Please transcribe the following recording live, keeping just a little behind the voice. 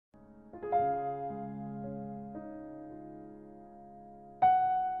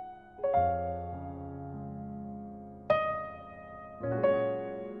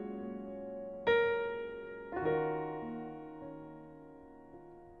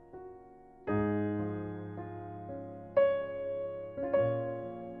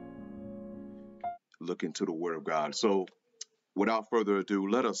look into the Word of God. So without further ado,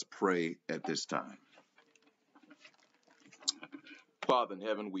 let us pray at this time. Father in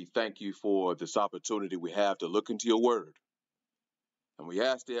heaven, we thank you for this opportunity we have to look into your Word. And we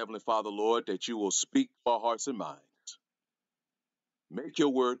ask the Heavenly Father, Lord, that you will speak to our hearts and minds. Make your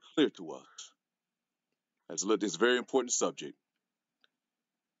Word clear to us as we look at this very important subject,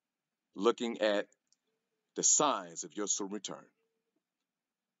 looking at the signs of your soon return.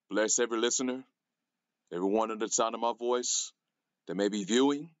 Bless every listener, everyone under the sound of my voice that may be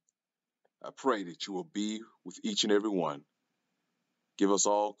viewing. I pray that you will be with each and every one. Give us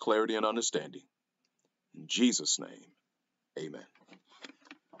all clarity and understanding. In Jesus' name, amen.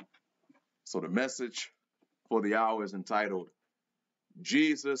 So the message for the hour is entitled,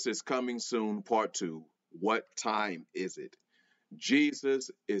 Jesus is Coming Soon, Part 2. What time is it?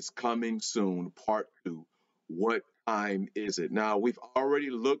 Jesus is Coming Soon, Part 2. What time is it? Now, we've already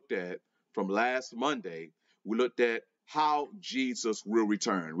looked at, from last Monday, we looked at how Jesus will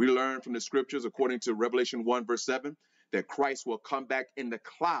return. We learned from the scriptures, according to Revelation 1, verse 7, that Christ will come back in the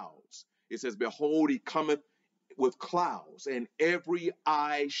clouds. It says, behold, he cometh with clouds, and every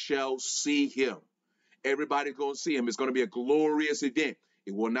eye shall see him. Everybody's going to see him. It's going to be a glorious event.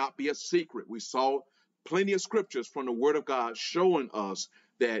 It will not be a secret. We saw plenty of scriptures from the Word of God showing us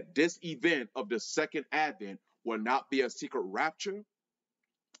that this event of the second advent will not be a secret rapture,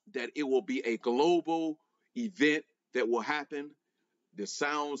 that it will be a global event that will happen. The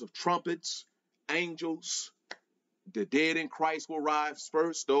sounds of trumpets, angels, the dead in Christ will rise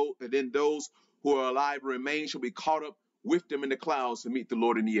first, though, and then those who are alive and remain shall be caught up with them in the clouds to meet the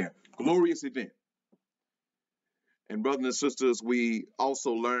Lord in the air. Glorious event. And brothers and sisters, we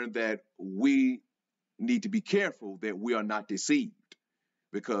also learned that we need to be careful that we are not deceived,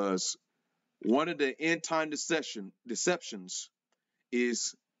 because one of the end time deceptions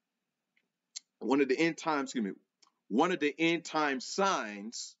is one of the end time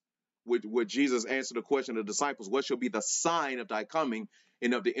signs, where Jesus answered the question of the disciples, what shall be the sign of thy coming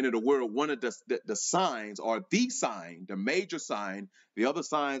and of the end of the world? One of the signs, or the sign, the major sign, the other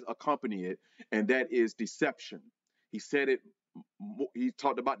signs accompany it, and that is deception. He said it, he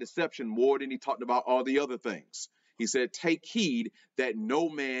talked about deception more than he talked about all the other things. He said, take heed that no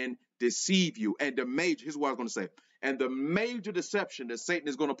man deceive you. And here's what I was going to say. And the major deception that Satan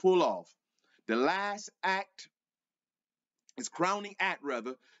is going to pull off, the crowning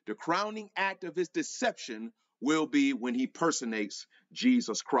act of his deception will be when he personates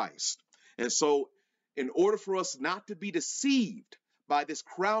Jesus Christ. And so in order for us not to be deceived by this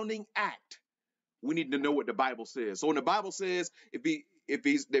crowning act, we need to know what the Bible says. So when the Bible says,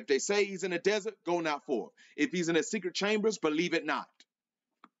 if they say he's in a desert, go not forth. If he's in a secret chambers, believe it not.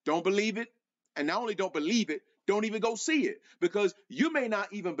 Don't believe it. And not only don't believe it, don't even go see it, because you may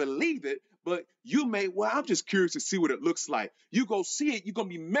not even believe it, but you may, I'm just curious to see what it looks like. You go see it, you're going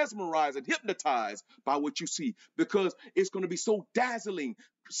to be mesmerized and hypnotized by what you see, because it's going to be so dazzling.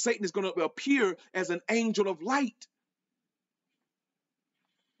 Satan is going to appear as an angel of light.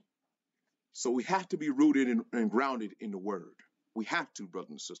 So we have to be rooted and grounded in the Word. We have to, brothers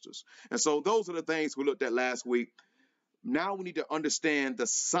and sisters. And so those are the things we looked at last week. Now we need to understand the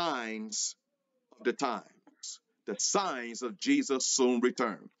signs of the times, the signs of Jesus' soon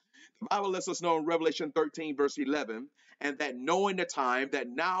return. The Bible lets us know in Revelation 13, verse 11, and that knowing the time, that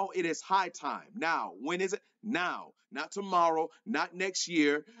now it is high time. Now, when is it? Now, not tomorrow, not next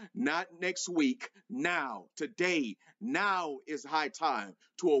year, not next week. Now, today, now is high time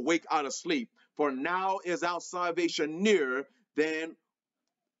to awake out of sleep. For now is our salvation nearer than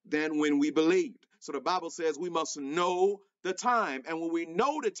when we believed. So the Bible says we must know the time. And when we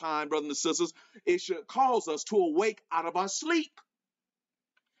know the time, brothers and sisters, it should cause us to awake out of our sleep.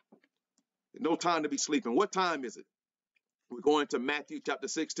 No time to be sleeping. What time is it? We're going to Matthew chapter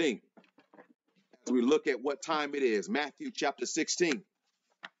 16. As we look at what time it is, Matthew chapter 16,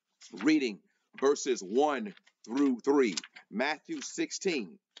 reading verses 1 through 3. Matthew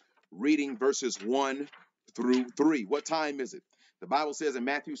 16, reading verses 1 through 3. What time is it? The Bible says in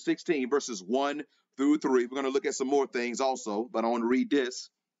Matthew 16, verses 1 through 3. We're going to look at some more things also, but I want to read this.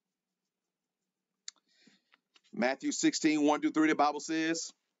 Matthew 16, 1 through 3, the Bible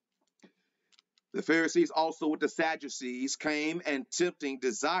says, the Pharisees also with the Sadducees came and tempting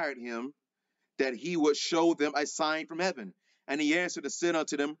desired him that he would show them a sign from heaven. And he answered and said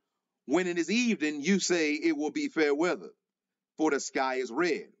unto them, when it is evening, you say it will be fair weather, for the sky is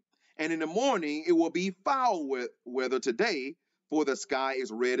red. And in the morning it will be foul weather today, for the sky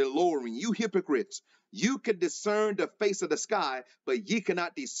is red and lowering. You hypocrites, you can discern the face of the sky, but ye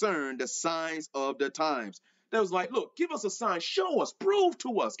cannot discern the signs of the times. that was like, look, give us a sign, show us, prove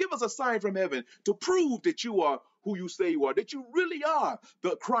to us, give us a sign from heaven to prove that you are who you say you are, that you really are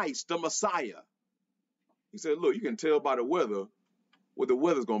the Christ, the Messiah. He said, look, you can tell by the weather what the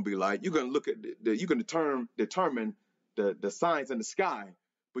weather's going to be like. You can look at you can determine the signs in the sky,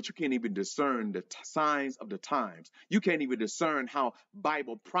 but you can't even discern the signs of the times. You can't even discern how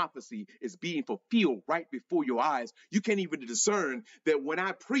Bible prophecy is being fulfilled right before your eyes. You can't even discern that when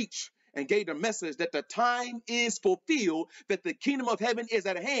I preach and gave the message that the time is fulfilled, that the kingdom of heaven is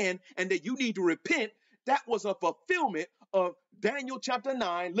at hand, and that you need to repent. That was a fulfillment of Daniel chapter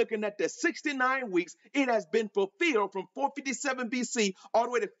 9, looking at the 69 weeks. It has been fulfilled from 457 BC all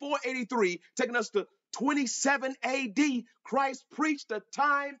the way to 483, taking us to 27 AD. Christ preached the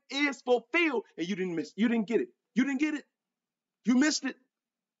time is fulfilled, and you didn't get it. You didn't get it. You missed it.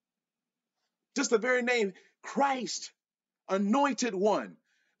 Just the very name Christ, anointed one.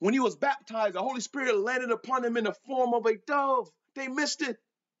 When he was baptized, the Holy Spirit landed upon him in the form of a dove. They missed it.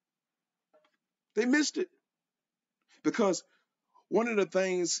 They missed it. Because one of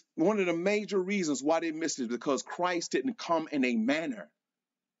the major reasons why they missed it is because Christ didn't come in a manner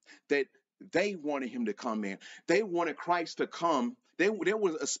that they wanted him to come in. They wanted Christ to come. They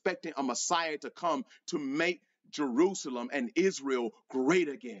were expecting a Messiah to come to make Jerusalem and Israel great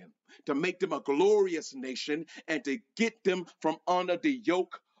again, to make them a glorious nation and to get them from under the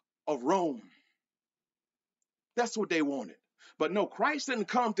yoke of Rome. That's what they wanted. But no, Christ didn't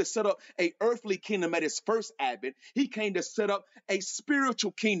come to set up a earthly kingdom at his first advent. He came to set up a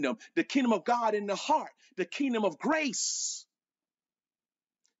spiritual kingdom, the kingdom of God in the heart, the kingdom of grace.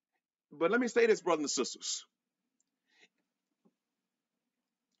 But let me say this, brothers and sisters.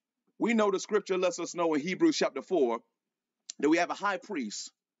 We know the scripture lets us know in Hebrews chapter 4 that we have a high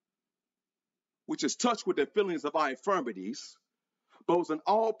priest which is touched with the feelings of our infirmities, but was in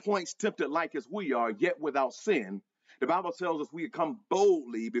all points tempted like as we are, yet without sin. The Bible tells us we can come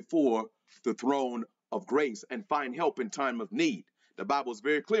boldly before the throne of grace and find help in time of need. The Bible is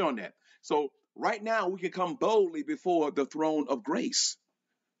very clear on that. So right now we can come boldly before the throne of grace.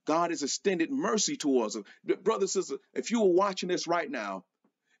 God has extended mercy towards us. Brothers and sisters, if you were watching this right now,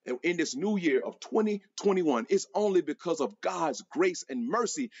 in this new year of 2021, it's only because of God's grace and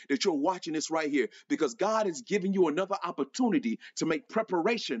mercy that you're watching this right here, because God is giving you another opportunity to make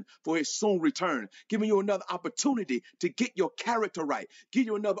preparation for his soon return, giving you another opportunity to get your character right, give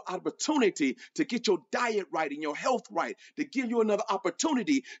you another opportunity to get your diet right and your health right, to give you another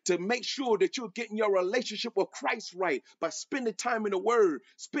opportunity to make sure that you're getting your relationship with Christ right by spending time in the word,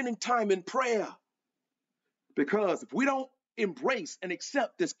 spending time in prayer. Because if we don't embrace and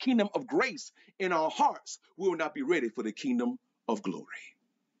accept this kingdom of grace in our hearts, we will not be ready for the kingdom of glory.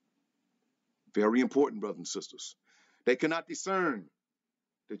 Very important, brothers and sisters. They cannot discern,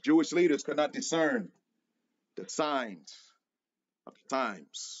 the Jewish leaders could not discern the signs of the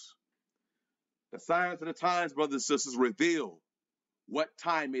times. The signs of the times, brothers and sisters, reveal what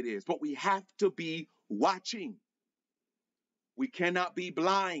time it is. But we have to be watching. We cannot be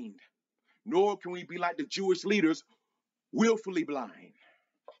blind, nor can we be like the Jewish leaders, willfully blind.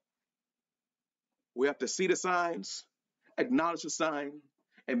 We have to see the signs, acknowledge the sign,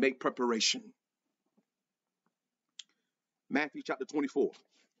 and make preparation. Matthew chapter 24.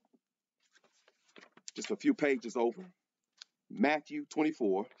 Just a few pages over. Matthew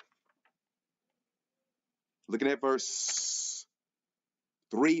 24. Looking at verse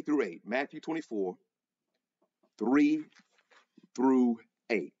 3 through 8. Matthew 24, 3 through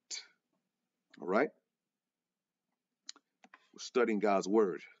 8. All right? We're studying God's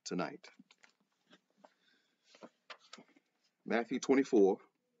word tonight. Matthew 24,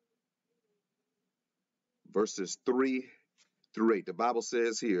 verses 3 through 8. The Bible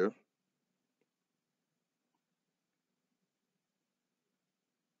says here,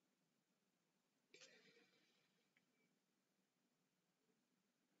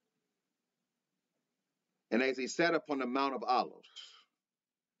 and as he sat upon the Mount of Olives,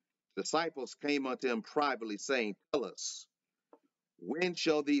 the disciples came unto him privately, saying, tell us, when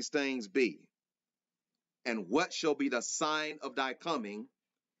shall these things be? And what shall be the sign of thy coming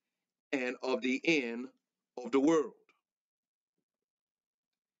and of the end of the world?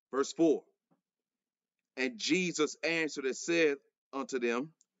 Verse 4. And Jesus answered and said unto them,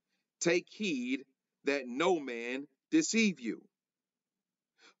 take heed that no man deceive you.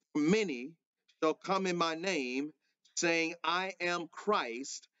 For many shall come in my name, saying, I am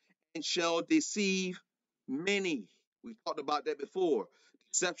Christ, and shall deceive many. We talked about that before.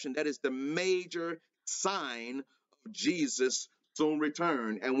 Deception, that is the major sign of Jesus' soon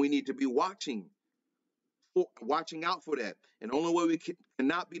return, and we need to be watching out for that. And the only way we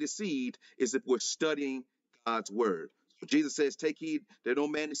cannot be deceived is if we're studying God's word. So Jesus says, take heed that no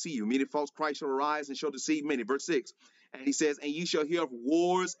man deceive you. Meaning false Christ shall arise and shall deceive many. Verse 6. And he says, and ye shall hear of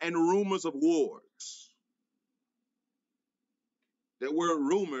wars and rumors of wars. That word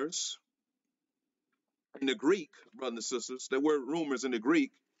rumors in the Greek, brothers and sisters, that word rumors in the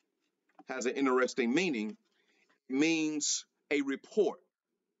Greek has an interesting meaning. It means a report.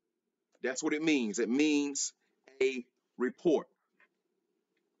 That's what it means. It means a report.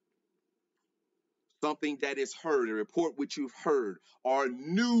 Something that is heard, a report which you've heard, or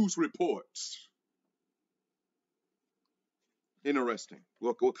news reports. Interesting.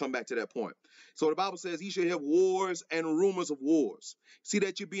 We'll come back to that point. So the Bible says, ye shall have wars and rumors of wars. See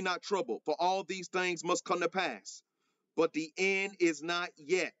that you be not troubled, for all these things must come to pass. But the end is not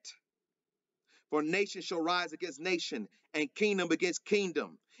yet. For nation shall rise against nation, and kingdom against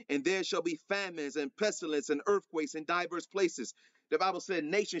kingdom. And there shall be famines and pestilence and earthquakes in diverse places. The Bible said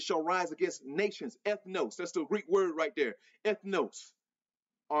nations shall rise against nations. Ethnos, that's the Greek word right there. Ethnos.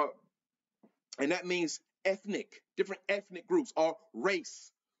 And that means ethnic, different ethnic groups, or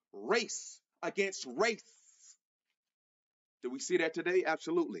race. Race against race. Do we see that today?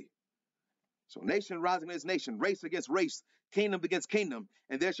 Absolutely. So nation rising against nation, race against race, kingdom against kingdom,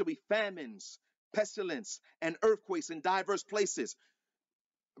 and there shall be famines, pestilence, and earthquakes in diverse places.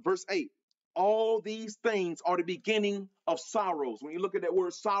 Verse 8, all these things are the beginning of sorrows. When you look at that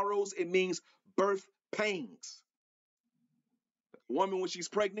word sorrows, it means birth pains. A woman, when she's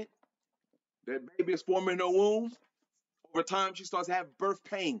pregnant, that baby is forming in her womb. Over time, she starts to have birth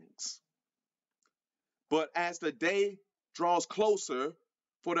pains. But as the day draws closer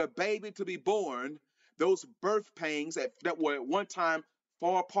for the baby to be born, those birth pains that were at one time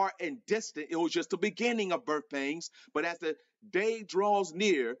far apart and distant, it was just the beginning of birth pains. But as the day draws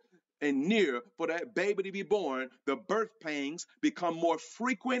near and near for that baby to be born, the birth pains become more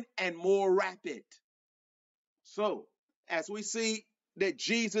frequent and more rapid. So, as we see that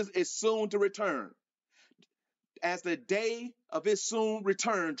Jesus is soon to return, as the day of his soon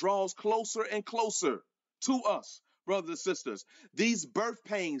return draws closer and closer to us, brothers and sisters, these birth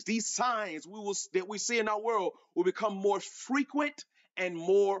pains, these signs that we see in our world will become more frequent and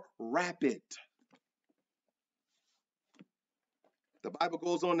more rapid. The Bible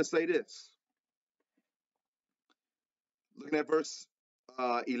goes on to say this. Looking at verse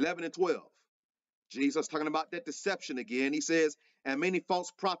 11 and 12. Jesus talking about that deception again. He says, and many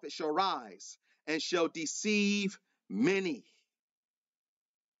false prophets shall rise and shall deceive many.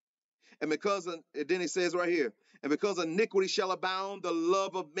 And then it says right here, and because iniquity shall abound, the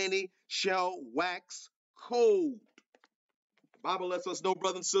love of many shall wax cold. The Bible lets us know,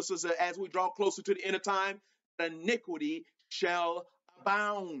 brothers and sisters, that as we draw closer to the end of time, iniquity shall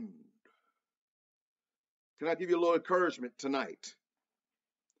abound. Can I give you a little encouragement tonight?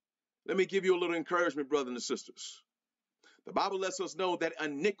 Let me give you a little encouragement, brothers and sisters. The Bible lets us know that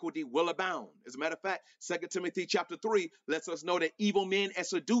iniquity will abound. As a matter of fact, 2 Timothy chapter 3 lets us know that evil men and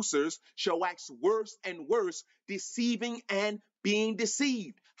seducers shall wax worse and worse, deceiving and being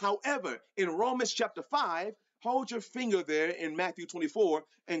deceived. However, in Romans chapter 5, hold your finger there in Matthew 24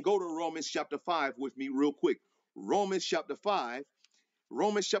 and go to Romans chapter 5 with me real quick. Romans chapter 5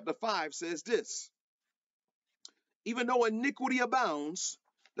 says this. Even though iniquity abounds,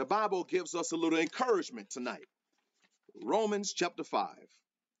 the Bible gives us a little encouragement tonight. Romans chapter 5.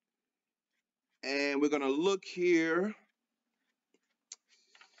 And we're going to look here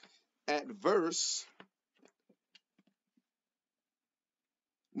at verse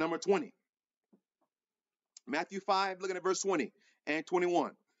number 20. Matthew 5, looking at verse 20 and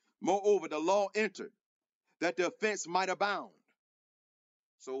 21. Moreover, the law entered that the offense might abound.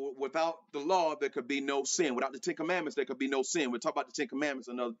 So without the law, there could be no sin. Without the Ten Commandments, there could be no sin. We'll talk about the Ten Commandments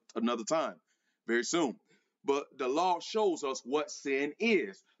another time, very soon. But the law shows us what sin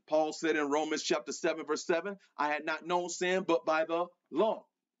is. Paul said in Romans chapter 7, verse 7, I had not known sin but by the law,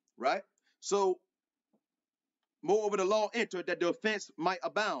 right? So, moreover, the law entered that the offense might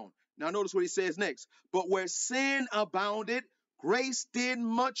abound. Now, notice what he says next. But where sin abounded, grace did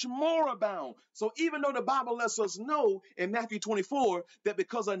much more abound. So even though the Bible lets us know in Matthew 24 that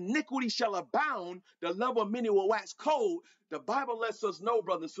because iniquity shall abound, the love of many will wax cold, the Bible lets us know,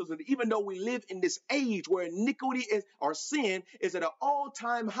 brothers and sisters, that even though we live in this age where iniquity is, or sin is at an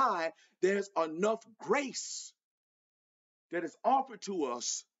all-time high, there's enough grace that is offered to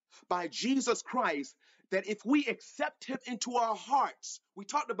us by Jesus Christ that if we accept him into our hearts, we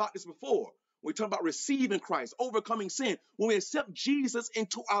talked about this before. We talked about receiving Christ, overcoming sin. When we accept Jesus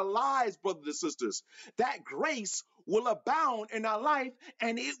into our lives, brothers and sisters, that grace will abound in our life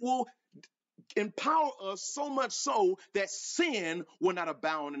and it will empower us so much so that sin will not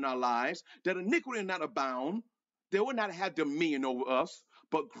abound in our lives, that iniquity will not abound, they will not have dominion over us,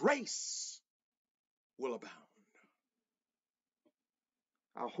 but grace will abound.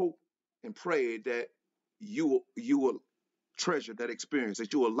 I hope and pray that you will treasure that experience,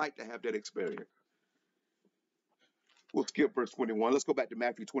 that you will like to have that experience. We'll skip verse 21. Let's go back to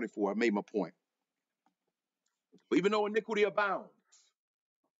Matthew 24. I made my point. Even though iniquity abounds,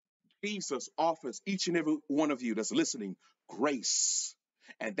 Jesus offers each and every one of you that's listening grace.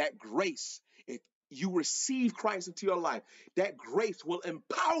 And that grace, if you receive Christ into your life, that grace will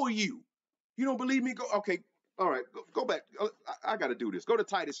empower you. You don't believe me? Go, okay, all right, go back. I got to do this. Go to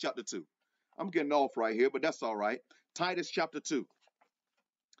Titus chapter 2. I'm getting off right here, but that's all right. Titus chapter 2.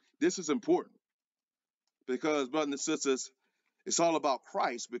 This is important because, brothers and sisters, it's all about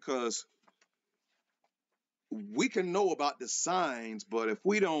Christ, because we can know about the signs, but if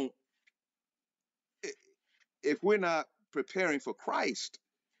we're not preparing for Christ,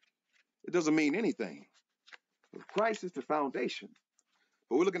 it doesn't mean anything. Christ is the foundation.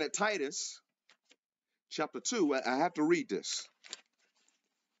 But we're looking at Titus chapter 2. I have to read this.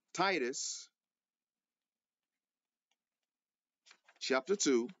 Titus chapter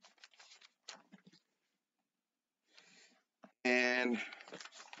 2. And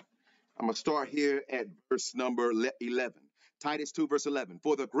I'm going to start here at verse number 11. Titus 2, verse 11.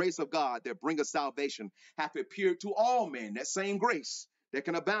 For the grace of God that bringeth salvation hath appeared to all men. That same grace that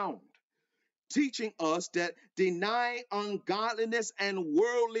can abound, teaching us that deny ungodliness and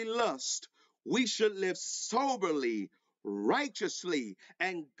worldly lust, we should live soberly, righteously,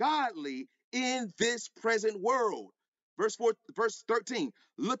 and godly in this present world. Verse 13,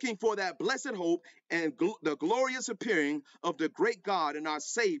 looking for that blessed hope and the glorious appearing of the great God and our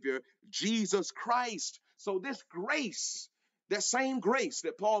Savior, Jesus Christ. So this grace, that same grace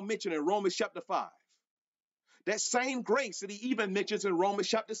that Paul mentioned in Romans chapter 5, that same grace that he even mentions in Romans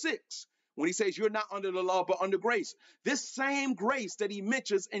chapter 6, when he says you're not under the law, but under grace. This same grace that he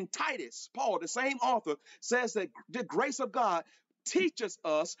mentions in Titus, Paul, the same author, says that the grace of God teaches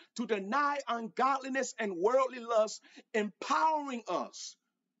us to deny ungodliness and worldly lust, empowering us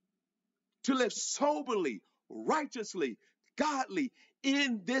to live soberly, righteously, godly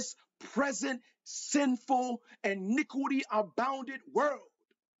in this present sinful, iniquity abounded world.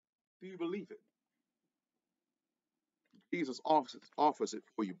 Do you believe it? Jesus offers it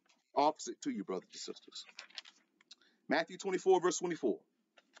for you, offers it to you, brothers and sisters. Matthew 24, verse 24.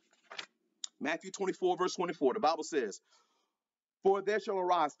 Matthew 24, verse 24. The Bible says, for there shall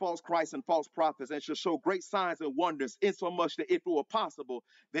arise false Christs and false prophets, and shall show great signs and wonders, insomuch that if it were possible,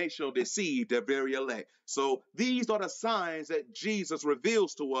 they shall deceive their very elect. So these are the signs that Jesus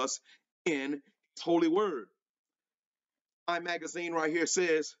reveals to us in his holy word. Time magazine right here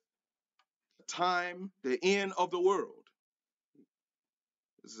says, time, the end of the world.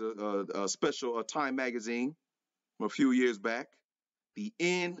 This is a special Time magazine from a few years back. The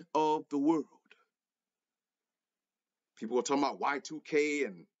end of the world. People are talking about Y2K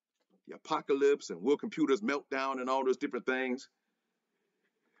and the apocalypse and will computers melt down and all those different things.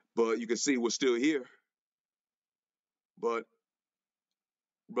 But you can see we're still here. But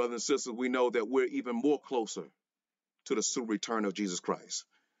brothers and sisters, we know that we're even more closer to the soon return of Jesus Christ.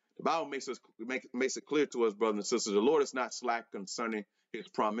 The Bible makes it clear to us, brothers and sisters, the Lord is not slack concerning his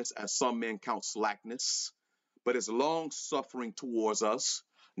promise, as some men count slackness, but is long suffering towards us,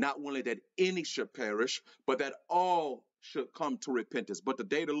 not willing that any should perish, but that all should come to repentance. But the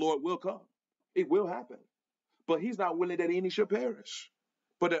day the Lord will come. It will happen. But he's not willing that any should perish,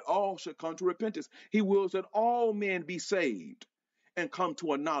 but that all should come to repentance. He wills that all men be saved and come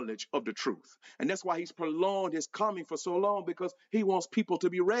to a knowledge of the truth. And that's why he's prolonged his coming for so long, because he wants people to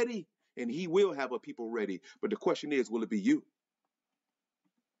be ready, and he will have a people ready. But the question is, will it be you?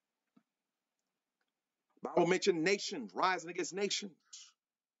 The Bible mentioned nations rising against nations.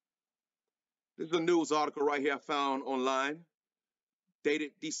 This is a news article right here I found online,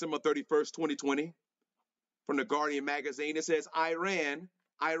 dated December 31st, 2020, from the Guardian magazine. It says Iran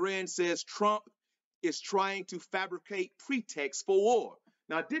says Trump is trying to fabricate pretext for war.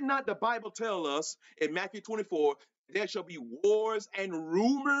 Now, did not the Bible tell us in Matthew 24, there shall be wars and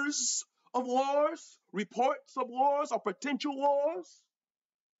rumors of wars, reports of wars or potential wars?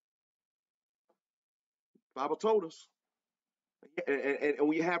 The Bible told us. And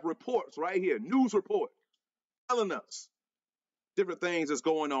we have reports right here, news reports, telling us different things that's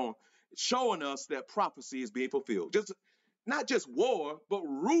going on, showing us that prophecy is being fulfilled. Just not just war, but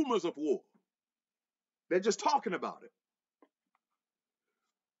rumors of war. They're just talking about it.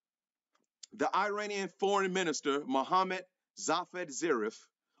 The Iranian foreign minister, Mohammad Zafed Zarif,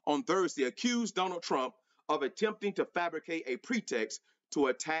 on Thursday accused Donald Trump of attempting to fabricate a pretext to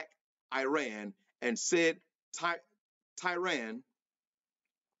attack Iran and said Tehran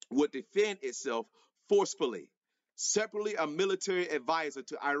would defend itself forcefully. Separately, a military advisor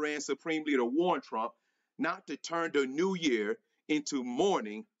to Iran's Supreme Leader warned Trump not to turn the new year into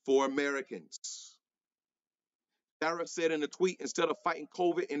mourning for Americans. Sarah said in a tweet, instead of fighting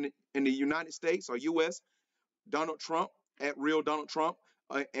COVID in the United States or U.S., Donald Trump, at real Donald Trump,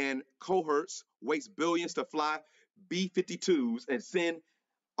 and cohorts waste billions to fly B-52s and send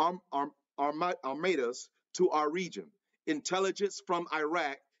armadas to our region. Intelligence from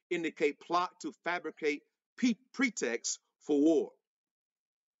Iraq indicate plot to fabricate pretexts for war.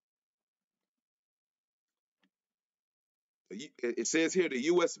 It says here the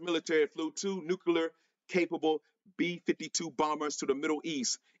U.S. military flew 2 nuclear-capable B-52 bombers to the Middle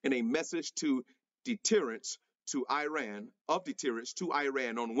East in a message to deterrence to Iran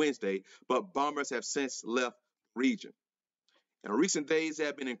on Wednesday, but bombers have since left the region. In recent days, there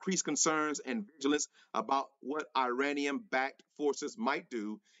have been increased concerns and vigilance about what Iranian-backed forces might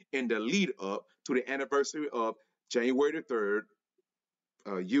do in the lead-up to the anniversary of January the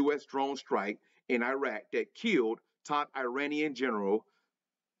 3rd, U.S. drone strike in Iraq that killed top Iranian general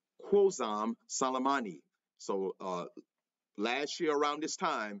Qasem Soleimani. So last year around this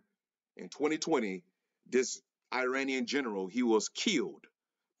time, in 2020, this Iranian general, he was killed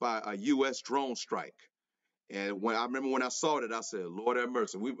by a U.S. drone strike. And I remember when I saw that, I said, Lord have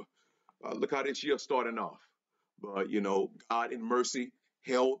mercy. Look how this year starting off. But, God in mercy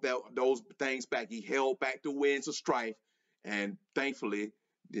held those things back. He held back the winds of strife. And thankfully,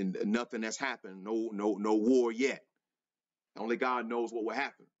 nothing has happened. No war yet. Only God knows what will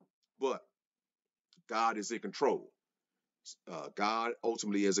happen. But God is in control. God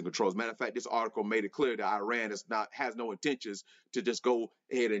ultimately is in control. As a matter of fact, this article made it clear that Iran has no intentions to just go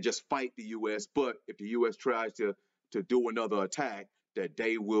ahead and just fight the U.S. But if the U.S. tries to do another attack, that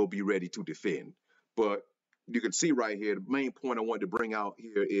they will be ready to defend. But you can see right here, the main point I wanted to bring out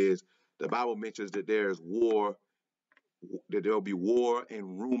here is the Bible mentions that there's war, that there'll be war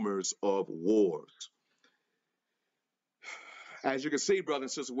and rumors of wars. As you can see, brothers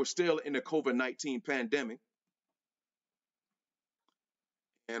and sisters, we're still in the COVID-19 pandemic.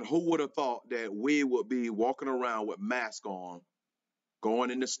 And who would have thought that we would be walking around with masks on,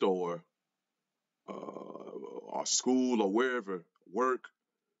 going in the store, or school or wherever, work,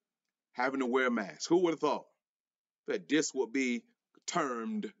 having to wear masks? Who would have thought that this would be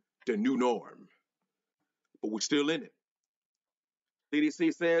termed the new norm? But we're still in it.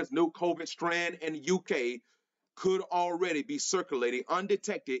 CDC says new COVID strand in the UK could already be circulating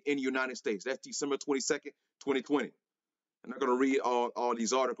undetected in the United States. That's December 22nd, 2020. I'm not going to read all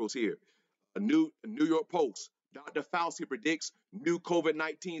these articles here. A New York Post, Dr. Fauci predicts new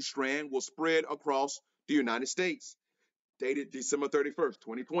COVID-19 strand will spread across the United States. Dated December 31st,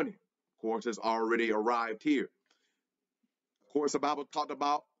 2020. Of course, it's already arrived here. Of course, the Bible talked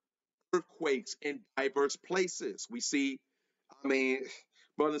about earthquakes in diverse places. We see,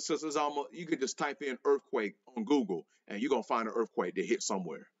 brothers and sisters, you could just type in earthquake on Google and you're going to find an earthquake that hit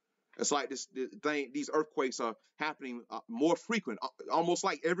somewhere. It's like these earthquakes are happening more frequent, almost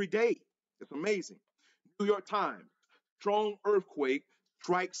like every day. It's amazing. New York Times, strong earthquake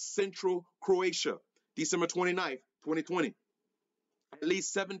strikes central Croatia, December 29th, 2020. At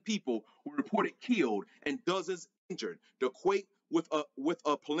least 7 people were reported killed and dozens injured. The quake with a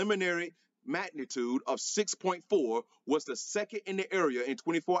preliminary magnitude of 6.4 was the second in the area in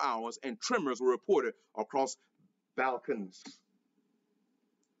 24 hours, and tremors were reported across Balkans.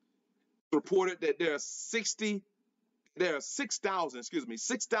 Reported that there are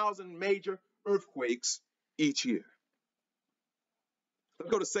 6,000 major earthquakes each year. Let's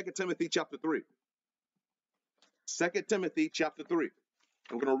go to 2 Timothy chapter 3. 2 Timothy chapter 3.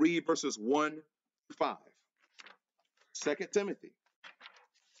 I'm going to read verses 1 to 5. 2 Timothy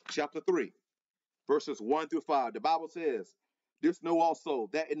chapter 3, verses 1 through 5. The Bible says, this know also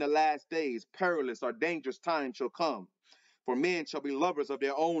that in the last days perilous or dangerous times shall come. For men shall be lovers of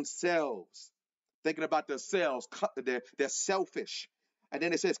their own selves. Thinking about themselves, they're selfish. And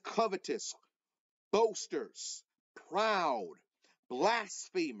then it says covetous, boasters, proud,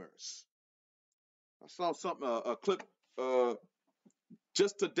 blasphemers. I saw something, a clip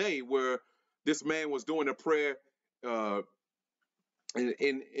just today where this man was doing a prayer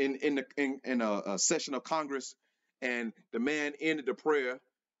in a session of Congress, and the man ended the prayer.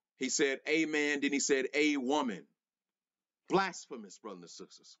 He said, "Amen." Then he said, "A woman." Blasphemous, brothers and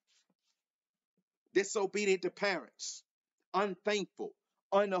sisters. Disobedient to parents, unthankful,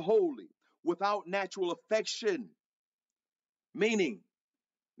 unholy, without natural affection. Meaning,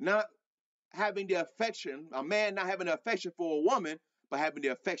 Not having the affection, a man not having the affection for a woman, but having the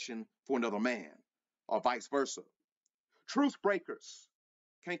affection for another man, or vice versa. Truth breakers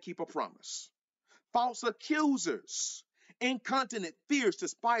can't keep a promise. False accusers, incontinent, fierce,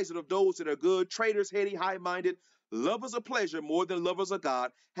 despisers of those that are good, traitors, heady, high-minded, lovers of pleasure more than lovers of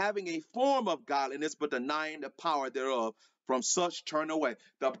God, having a form of godliness but denying the power thereof. From such turn away.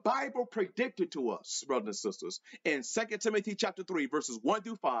 The Bible predicted to us, brothers and sisters, in 2 Timothy chapter 3, verses 1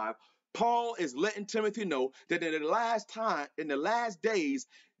 through 5, Paul is letting Timothy know that in the last days,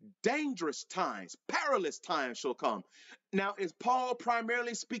 dangerous times, perilous times shall come. Now, is Paul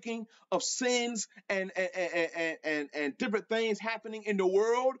primarily speaking of sins and different things happening in the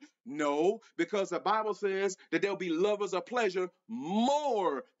world? No, because the Bible says that there'll be lovers of pleasure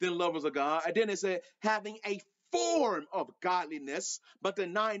more than lovers of God. And then it said, having a form of godliness, but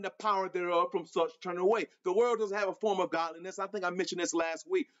denying the power thereof, from such turn away. The world doesn't have a form of godliness. I think I mentioned this last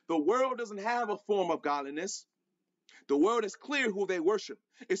week. The world doesn't have a form of godliness. The world is clear who they worship.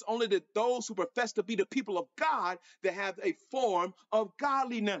 It's only that those who profess to be the people of God that have a form of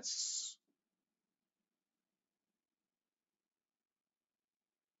godliness.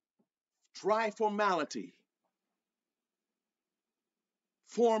 Dry formality,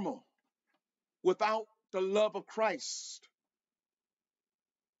 formal, without the love of Christ,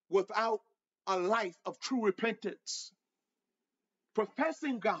 without a life of true repentance,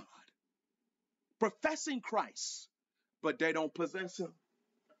 professing God, professing Christ, but they don't possess him.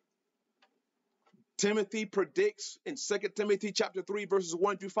 Timothy predicts in 2 Timothy chapter 3, verses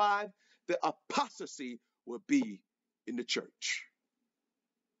 1 through 5, that apostasy will be in the church.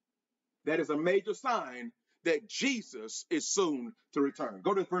 That is a major sign that Jesus is soon to return.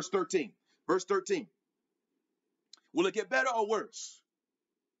 Go to verse 13. Verse 13. Will it get better or worse?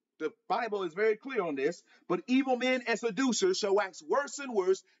 The Bible is very clear on this. But evil men and seducers shall wax worse and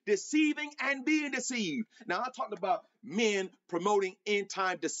worse, deceiving and being deceived. Now, I talked about men promoting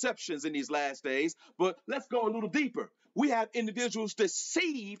end-time deceptions in these last days, but let's go a little deeper. We have individuals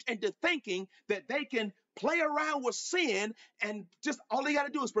deceived into thinking that they can play around with sin and just all they got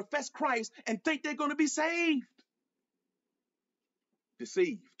to do is profess Christ and think they're going to be saved.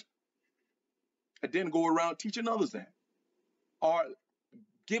 Deceived. And then go around teaching others that, or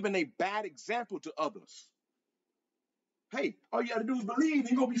giving a bad example to others. Hey, all you got to do is believe and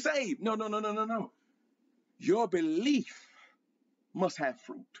you're going to be saved. No, no, no, no, no, no. Your belief must have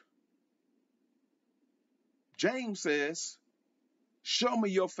fruit. James says, show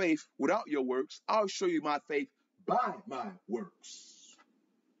me your faith without your works. I'll show you my faith by my works.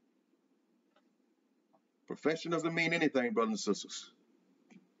 Profession doesn't mean anything, brothers and sisters.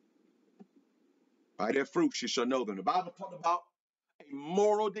 By their fruits you shall know them. The Bible talked about a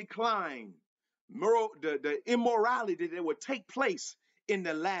moral decline, the immorality that would take place in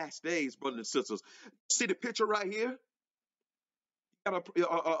the last days, brothers and sisters. See the picture right here? You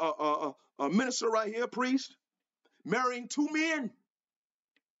got a minister right here, a priest, marrying two men.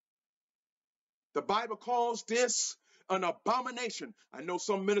 The Bible calls this an abomination. I know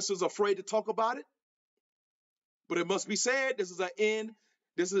some ministers are afraid to talk about it, but it must be said. This is an end.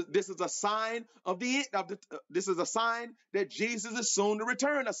 This is a sign of the end. This is a sign that Jesus is soon to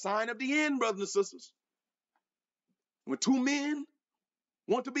return. A sign of the end, brothers and sisters. When two men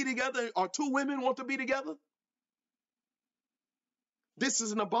want to be together, or two women want to be together, this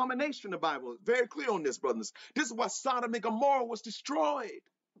is an abomination. The Bible is very clear on this, brothers. This is why Sodom and Gomorrah was destroyed.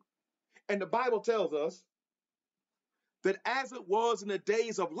 And the Bible tells us that as it was in the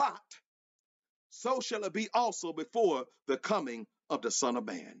days of Lot, so shall it be also before the coming of the Son of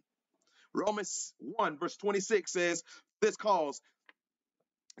Man. Romans 1 verse 26 says, this cause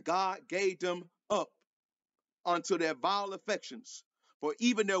God gave them up unto their vile affections, for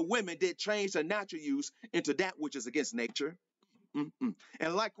even their women did change their natural use into that which is against nature.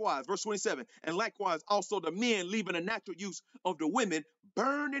 And likewise, verse 27, and likewise also the men, leaving the natural use of the women,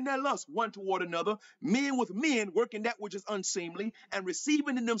 burned in their lust one toward another, men with men, working that which is unseemly, and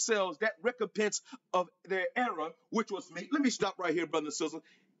receiving in themselves that recompense of their error, which was made. Let me stop right here, brothers and sisters.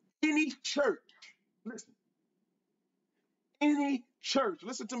 Any church, listen, any church,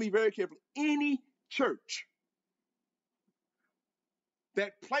 listen to me very carefully, any church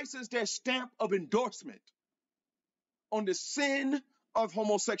that places their stamp of endorsement on the sin of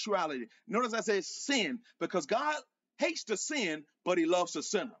homosexuality. Notice I said sin, because God hates the sin, but he loves the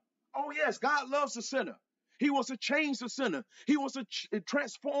sinner. Oh yes, God loves the sinner. He wants to change the sinner. He wants to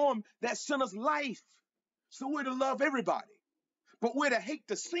transform that sinner's life. So we're to love everybody, but we're to hate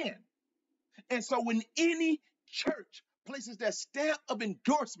the sin. And so when any church places their stamp of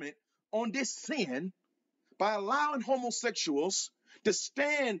endorsement on this sin by allowing homosexuals to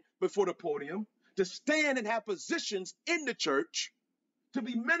stand before the podium, to stand and have positions in the church, to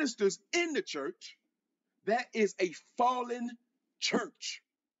be ministers in the church, that is a fallen church.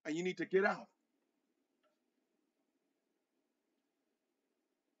 And you need to get out.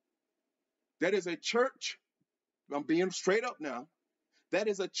 That is a church. I'm being straight up now. That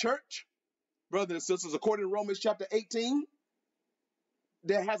is a church, brothers and sisters, according to Romans chapter 18,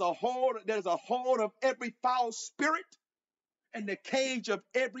 that has a hold of every foul spirit and the cage of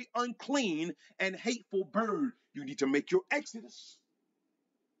every unclean and hateful bird. You need to make your exodus.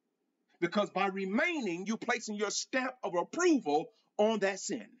 Because by remaining, you're placing your stamp of approval on that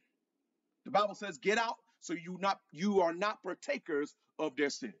sin. The Bible says, get out so you are not partakers of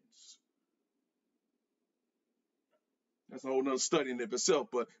their sins. That's a whole nother study in of itself,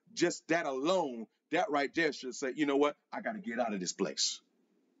 but just that alone, that right there should say, you know what? I got to get out of this place.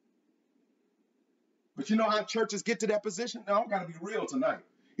 But you know how churches get to that position? Now, I've got to be real tonight.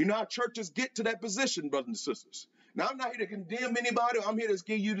 You know how churches get to that position, brothers and sisters. Now, I'm not here to condemn anybody. I'm here to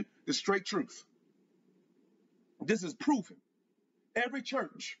give you the straight truth. This is proven. Every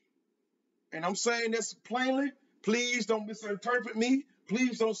church, and I'm saying this plainly, please don't misinterpret me.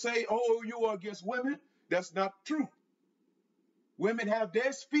 Please don't say, oh, you are against women. That's not true. Women have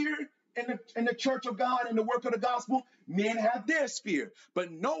their sphere in the church of God and the work of the gospel. Men have their sphere.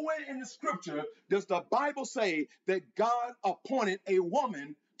 But nowhere in the scripture does the Bible say that God appointed a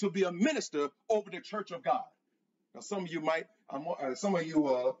woman to be a minister over the church of God. Now, some of you may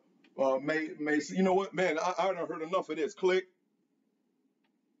say, you know what, man, I done heard enough of this. Click.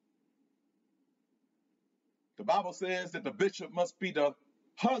 The Bible says that the bishop must be the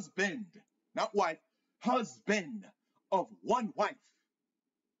husband, not wife, husband of one wife.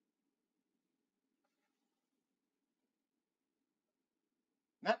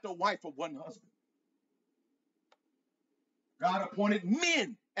 Not the wife of one husband. God appointed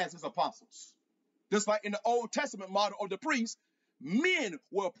men as his apostles. Just like in the Old Testament model of the priest, men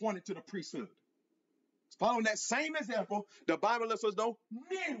were appointed to the priesthood. Following that same example, the Bible lets us know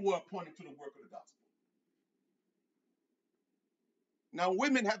men were appointed to the work of the gospel. Now,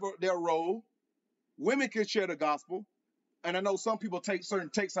 women have their role. Women can share the gospel. And I know some people take certain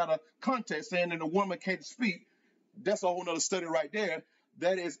takes out of context, saying that a woman can't speak. That's a whole other study right there.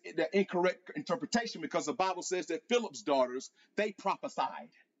 That is the incorrect interpretation, because the Bible says that Philip's daughters, they prophesied.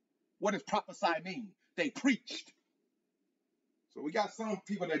 What does prophesy mean? They preached. So we got some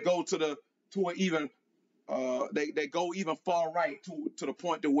people that go they go even far right to the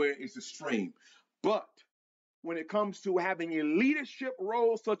point to where it's extreme. But when it comes to having a leadership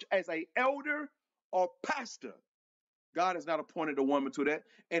role such as an elder or pastor, God has not appointed a woman to that.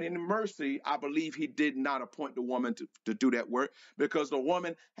 And in mercy, I believe he did not appoint the woman to do that work, because the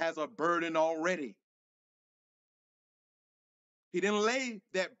woman has a burden already. He didn't lay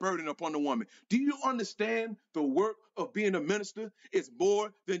that burden upon the woman. Do you understand the work of being a minister is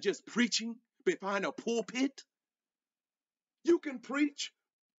more than just preaching behind a pulpit? You can preach.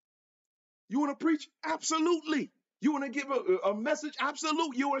 You want to preach? Absolutely. You want to give a message?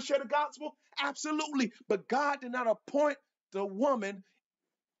 Absolutely. You want to share the gospel? Absolutely. But God did not appoint the woman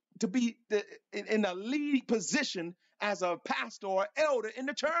to be in a lead position as a pastor or elder in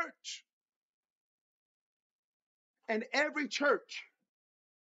the church. And every church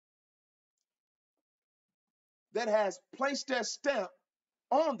that has placed their stamp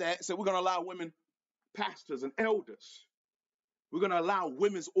on that, so we're going to allow women pastors and elders. We're going to allow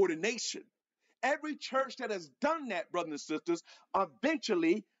women's ordination. Every church that has done that, brothers and sisters,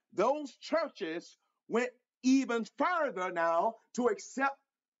 eventually those churches went even further now to accept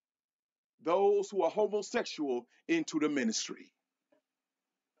those who are homosexual into the ministry.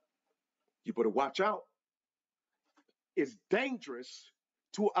 You better watch out. It's dangerous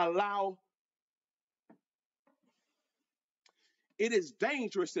to allow. It is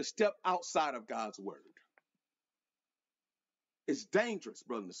dangerous to step outside of God's word. It's dangerous,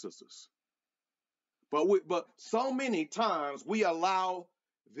 brothers and sisters. But so many times we allow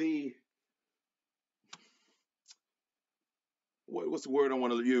what's the word I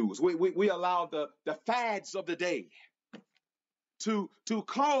want to use? We allow the fads of the day to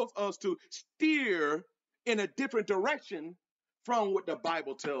cause us to steer in a different direction from what the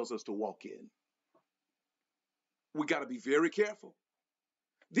Bible tells us to walk in. We got to be very careful.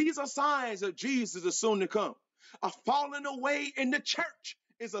 These are signs that Jesus is soon to come. A falling away in the church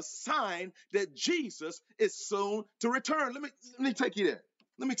is a sign that Jesus is soon to return. Let me take you there.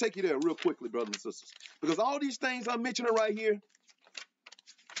 Let me take you there real quickly, brothers and sisters. Because all these things I'm mentioning right here,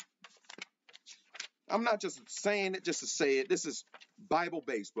 I'm not just saying it just to say it. This is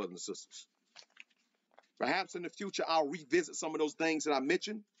Bible-based, brothers and sisters. Perhaps in the future, I'll revisit some of those things that I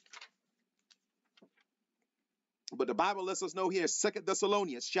mentioned. But the Bible lets us know here, 2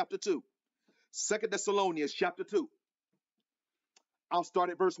 Thessalonians chapter 2. 2 Thessalonians chapter 2. I'll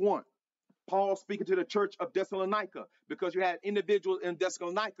start at verse 1. Paul speaking to the church of Thessalonica, because you had individuals in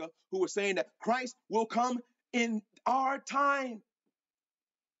Thessalonica who were saying that Christ will come in our time.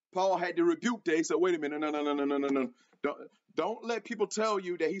 Paul had to rebuke that. He said, wait a minute, no. Don't let people tell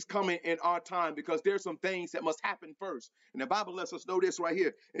you that he's coming in our time, because there's some things that must happen first. And the Bible lets us know this right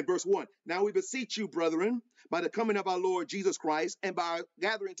here in verse 1. Now we beseech you, brethren, by the coming of our Lord Jesus Christ and by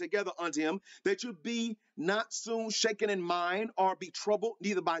gathering together unto him, that you be not soon shaken in mind or be troubled,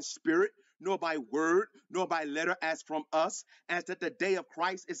 neither by spirit, nor by word, nor by letter as from us, as that the day of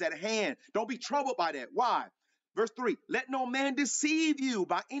Christ is at hand. Don't be troubled by that. Why? Verse 3, let no man deceive you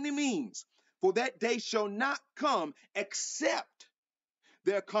by any means, for that day shall not come except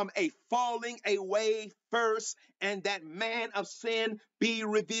there come a falling away first, and that man of sin be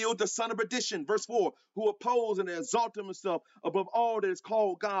revealed, the son of perdition. Verse 4, who oppose and exalt himself above all that is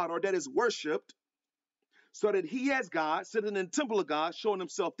called God or that is worshipped, so that he as God, sitting in the temple of God, showing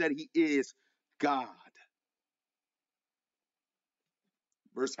himself that he is God.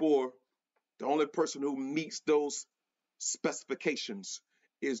 Verse 4, the only person who meets those specifications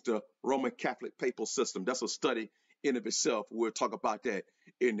is the Roman Catholic papal system. That's a study in of itself. We'll talk about that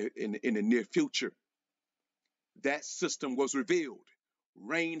in the near future. That system was revealed,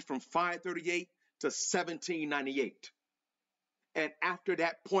 reigned from 538 to 1798. And after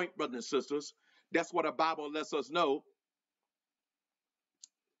that point, brothers and sisters, that's what the Bible lets us know,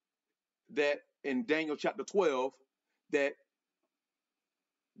 that in Daniel chapter 12, that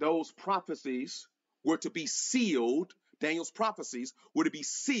those prophecies were to be sealed. Daniel's prophecies were to be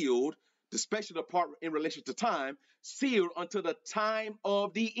sealed, especially the part in relation to time, sealed until the time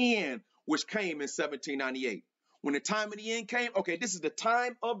of the end, which came in 1798. When the time of the end came, okay, this is the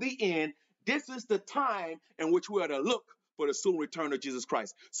time of the end. This is the time in which we are to look for the soon return of Jesus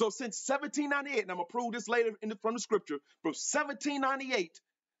Christ. So since 1798, and I'm going to prove this later from the scripture, from 1798,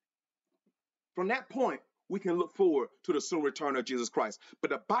 from that point, we can look forward to the soon return of Jesus Christ. But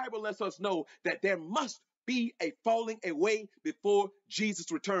the Bible lets us know that there must be a falling away before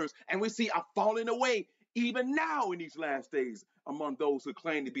Jesus returns. And we see a falling away even now in these last days among those who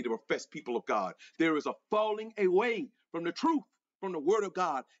claim to be the professed people of God. There is a falling away from the truth, from the word of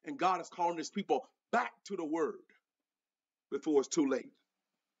God. And God is calling his people back to the word before it's too late.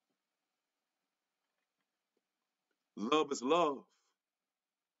 Love is love.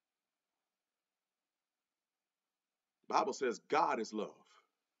 The Bible says God is love.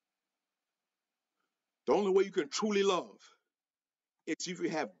 The only way you can truly love is if you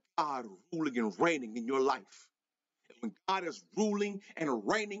have God ruling and reigning in your life. And when God is ruling and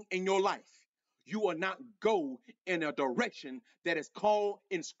reigning in your life, you will not go in a direction that is called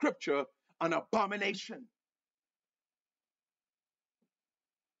in scripture an abomination.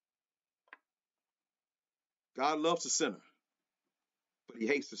 God loves the sinner, but he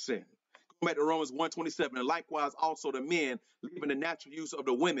hates the sin. Go back to Romans 1:27, and likewise also the men, leaving the natural use of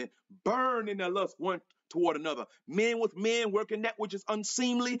the women, burn in their lust one toward another. Men with men working that which is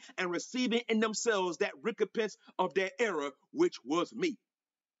unseemly, and receiving in themselves that recompense of their error, which was me.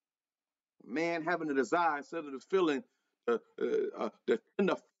 Man having a desire, instead of feeling the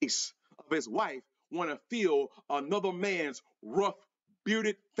tender face of his wife, want to feel another man's rough,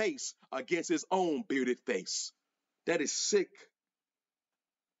 bearded face against his own bearded face. That is sick.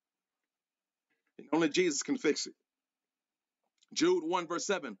 And only Jesus can fix it. Jude 1 verse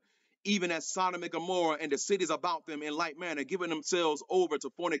 7, even as Sodom and Gomorrah and the cities about them in like manner, giving themselves over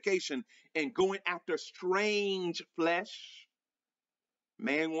to fornication and going after strange flesh.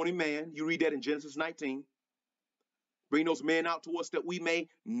 Man wanting man. You read that in Genesis 19. Bring those men out to us that we may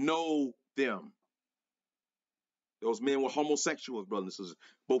know them. Those men were homosexuals, brothers and sisters,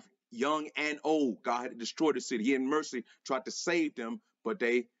 both young and old. God had destroyed the city. He in mercy tried to save them, but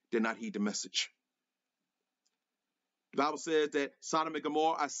they did not heed the message. The Bible says that Sodom and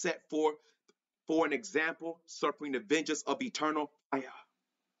Gomorrah are set for an example, suffering the vengeance of eternal fire.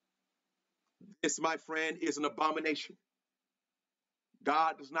 This, my friend, is an abomination.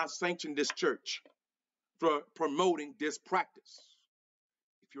 God does not sanction this church for promoting this practice.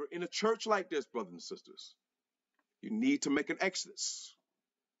 If you're in a church like this, brothers and sisters, you need to make an exodus.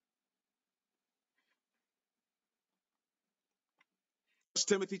 1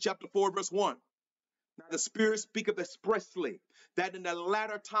 Timothy chapter 4, verse 1. Now the Spirit speaketh expressly that in the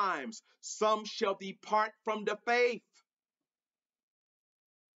latter times some shall depart from the faith.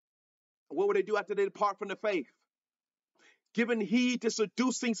 What will they do after they depart from the faith? giving heed to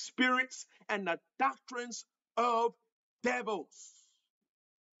seducing spirits and the doctrines of devils.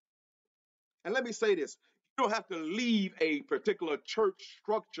 And let me say this. You don't have to leave a particular church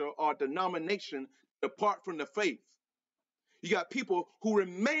structure or denomination to depart from the faith. You got people who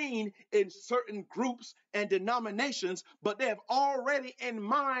remain in certain groups and denominations, but they have already in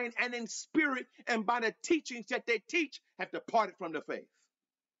mind and in spirit and by the teachings that they teach have departed from the faith.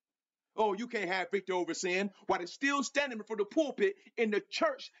 Oh, you can't have victory over sin while they're still standing before the pulpit in the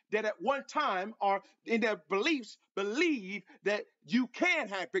church that at one time or in their beliefs believe that you can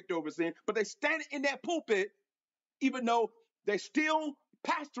have victory over sin, but they stand in that pulpit even though they're still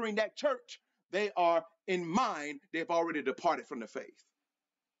pastoring that church. They are in mind, they've already departed from the faith.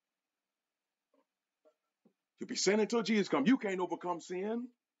 You'll be sinning until Jesus comes. You can't overcome sin.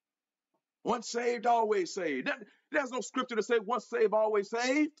 Once saved, always saved. There's no scripture to say once saved, always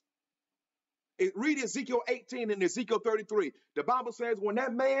saved. Read Ezekiel 18 and Ezekiel 33. The Bible says when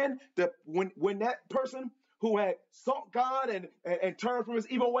that man, when that person who had sought God and turned from his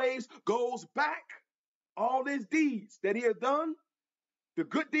evil ways goes back, all his deeds that he has done, the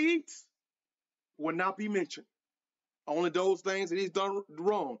good deeds, will not be mentioned. Only those things that he's done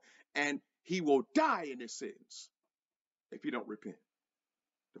wrong. And he will die in his sins if he don't repent.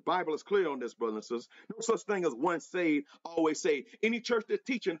 The Bible is clear on this, brothers and sisters. No such thing as once saved, always saved. Any church that's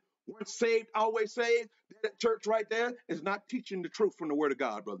teaching once saved, always saved, that church right there is not teaching the truth from the word of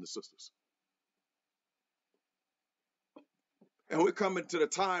God, brothers and sisters. And we're coming to the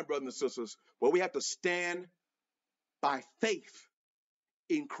time, brothers and sisters, where we have to stand by faith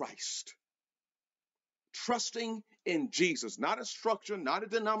in Christ. Trusting in Jesus, not a structure, not a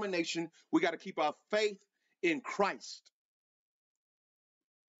denomination. We got to keep our faith in Christ.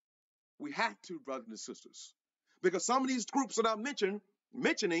 We have to, brothers and sisters, because some of these groups that I'm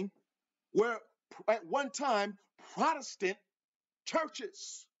mentioning were at one time Protestant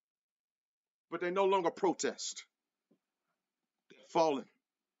churches, but they no longer protest. They're fallen.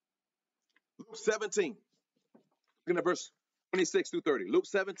 Luke 17, looking at verse 26 through 30. Luke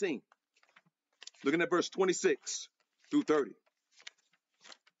 17, looking at verse 26 through 30.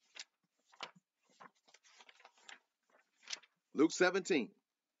 Luke 17,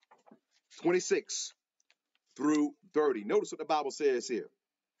 26 through 30. Notice what the Bible says here.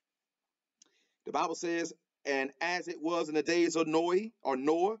 The Bible says, and as it was in the days of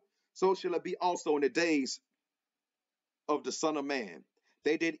Noah, so shall it be also in the days of the Son of Man.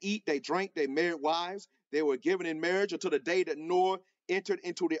 They did eat, they drank, they married wives. They were given in marriage until the day that Noah entered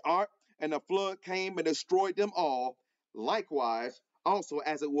into the ark, and the flood came and destroyed them all. Likewise, also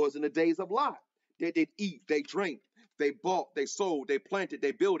as it was in the days of Lot. They did eat, they drank, they bought, they sold, they planted,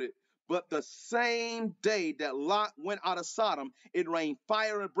 they built it. But the same day that Lot went out of Sodom, it rained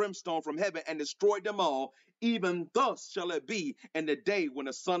fire and brimstone from heaven and destroyed them all. Even thus shall it be in the day when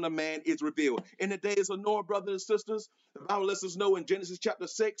the Son of Man is revealed. In the days of Noah, brothers and sisters, the Bible lets us know in Genesis chapter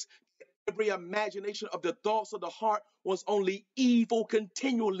 6, every imagination of the thoughts of the heart was only evil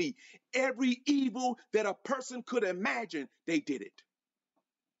continually. Every evil that a person could imagine, they did it.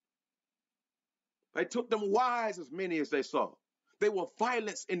 They took them wives, as many as they saw. There was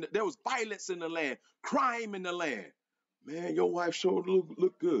violence in the land, crime in the land. Man, your wife sure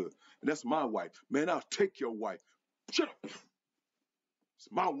look good. And that's my wife. Man, I'll take your wife. Shut up.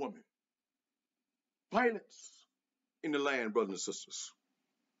 It's my woman. Violence in the land, brothers and sisters.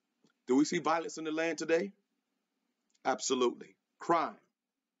 Do we see violence in the land today? Absolutely. Crime.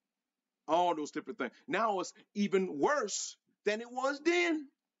 All those different things. Now it's even worse than it was then.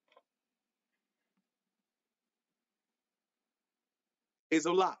 It's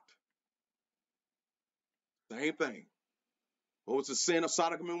a lot. Same thing. What was the sin of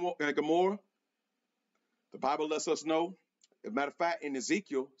Sodom and Gomorrah? The Bible lets us know. As a matter of fact, in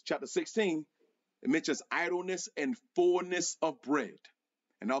Ezekiel chapter 16, it mentions idleness and fullness of bread.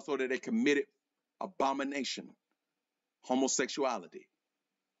 And also that they committed abomination, homosexuality.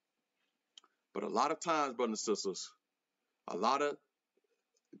 But a lot of times, brothers and sisters,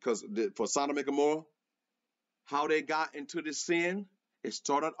 because for Sodom and Gomorrah, how they got into this sin, it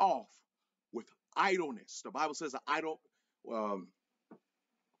started off with idleness. The Bible says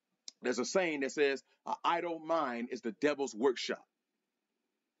there's a saying that says, an idle mind is the devil's workshop.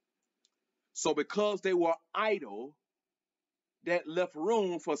 So because they were idle, that left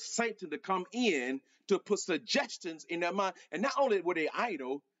room for Satan to come in to put suggestions in their mind. And not only were they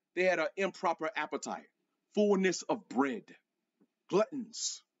idle, they had an improper appetite, fullness of bread,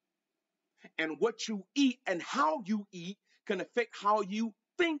 gluttons. And what you eat and how you eat can affect how you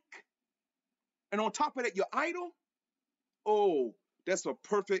think. And on top of that, you're idle. Oh, that's a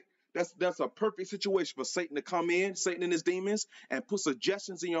perfect That's a perfect situation for Satan to come in, Satan and his demons, and put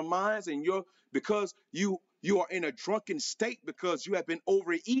suggestions in your minds, and because you are in a drunken state because you have been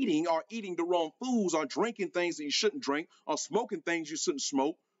overeating or eating the wrong foods or drinking things that you shouldn't drink or smoking things you shouldn't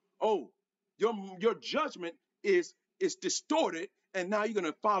smoke. Oh, your judgment is distorted, and now you're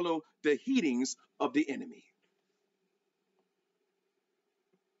going to follow the heatings of the enemy.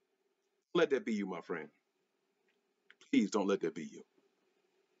 Let that be you, my friend. Please don't let that be you.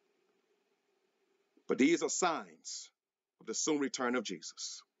 But these are signs of the soon return of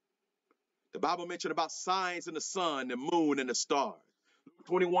Jesus. The Bible mentioned about signs in the sun, the moon, and the stars.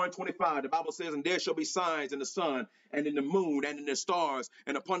 Luke 21:25, the Bible says, and there shall be signs in the sun and in the moon and in the stars,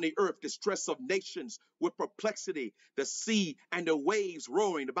 and upon the earth distress of nations with perplexity, the sea and the waves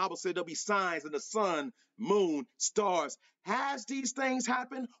roaring. The Bible said there'll be signs in the sun, moon, stars. Has these things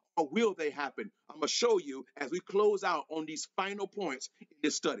happened or will they happen? I'm going to show you as we close out on these final points in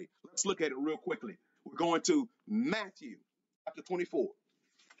this study. Let's look at it real quickly. We're going to Matthew chapter 24.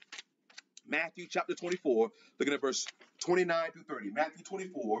 Matthew chapter 24, looking at verse 29 through 30. Matthew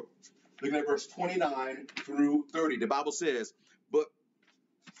 24, looking at verse 29 through 30. The Bible says, but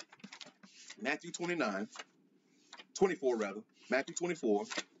Matthew 24 rather, Matthew 24,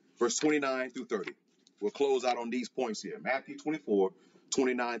 verse 29 through 30. We'll close out on these points here. Matthew 24,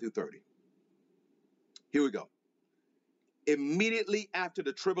 29 through 30. Here we go. Immediately after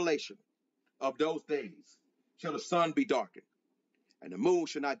the tribulation of those days shall the sun be darkened, and the moon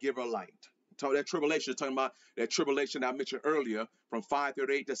shall not give her light. That tribulation is talking about that tribulation I mentioned earlier from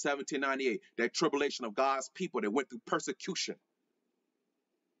 538 to 1798. That tribulation of God's people that went through persecution.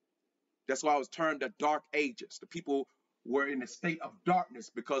 That's why it was termed the Dark Ages. The people were in a state of darkness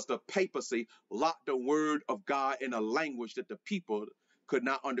because the papacy locked the word of God in a language that the people could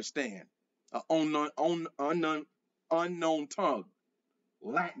not understand. An unknown tongue,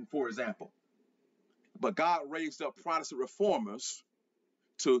 Latin, for example. But God raised up Protestant reformers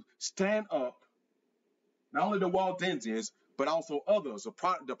to stand up, not only the Waldensians, but also others. The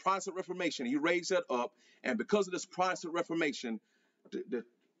Protestant Reformation, he raised that up. And because of this Protestant Reformation,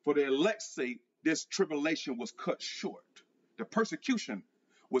 for the elect's sake, this tribulation was cut short. The persecution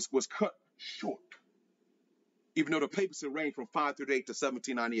was cut short. Even though the papacy reigned from 538 to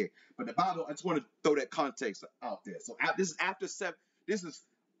 1798. But the Bible, I just want to throw that context out there. So this is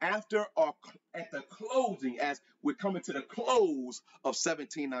after or at the closing, as we're coming to the close of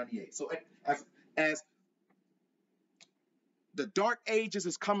 1798. So as the Dark Ages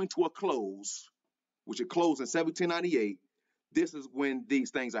is coming to a close, which it closed in 1798, this is when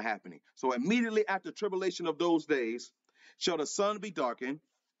these things are happening. So immediately after tribulation of those days, shall the sun be darkened,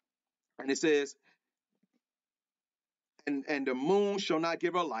 and it says, and the moon shall not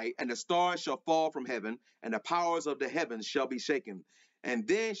give her light, and the stars shall fall from heaven, and the powers of the heavens shall be shaken. And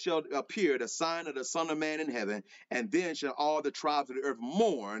then shall appear the sign of the Son of Man in heaven, and then shall all the tribes of the earth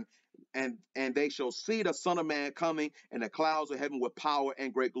mourn, and they shall see the Son of Man coming in the clouds of heaven with power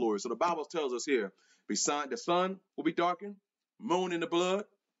and great glory. So the Bible tells us here, beside the sun will be darkened, moon in the blood.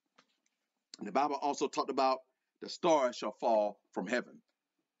 And the Bible also talked about the stars shall fall from heaven.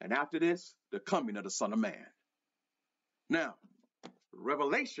 And after this, the coming of the Son of Man. Now,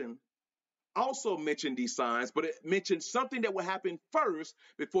 Revelation also mentioned these signs, but it mentioned something that will happen first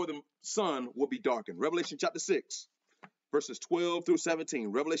before the sun will be darkened. Revelation chapter 6, verses 12 through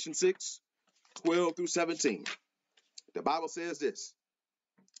 17. Revelation 6, 12 through 17. The Bible says this.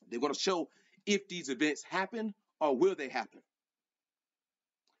 They're going to show if these events happen or will they happen.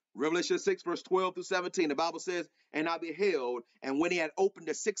 Revelation 6, verse 12 through 17. The Bible says, and I beheld, and when he had opened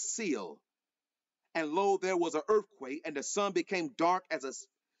the sixth seal, and lo, there was an earthquake, and the sun became black as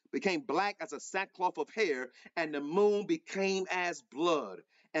a sackcloth of hair, and the moon became as blood,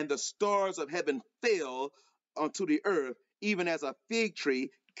 and the stars of heaven fell unto the earth, even as a fig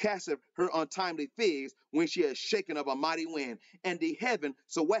tree casteth her untimely figs when she is shaken of a mighty wind. And the heaven,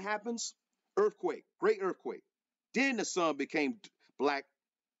 so what happens? Earthquake, great earthquake. Then the sun became black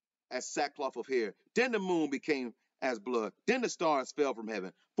as sackcloth of hair. Then the moon became as blood. Then the stars fell from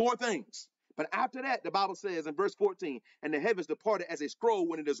heaven. Four things. But after that, the Bible says in verse 14, and the heavens departed as a scroll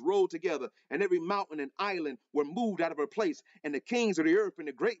when it is rolled together, and every mountain and island were moved out of her place, and the kings of the earth, and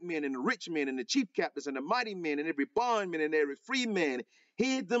the great men, and the rich men, and the chief captains, and the mighty men, and every bondman, and every free man,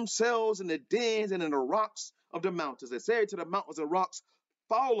 hid themselves in the dens and in the rocks of the mountains, and said to the mountains and rocks,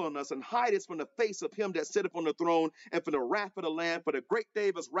 fall on us and hide us from the face of him that sitteth on the throne and from the wrath of the Lamb, for the great day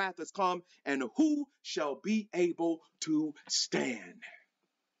of his wrath is come, and who shall be able to stand?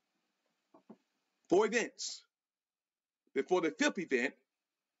 Four events before the fifth event,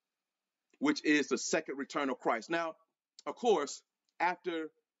 which is the second return of Christ. Now, of course, after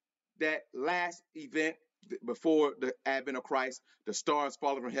that last event before the advent of Christ, the stars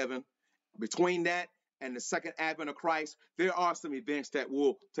falling from heaven, between that and the second advent of Christ, there are some events that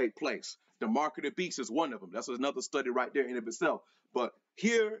will take place. The mark of the beast is one of them. That's another study right there in of itself. But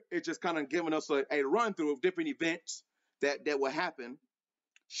here it's just kind of giving us a run through of different events that will happen,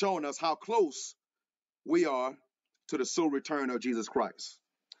 showing us how close we are to the soon return of Jesus Christ.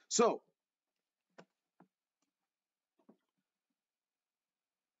 So,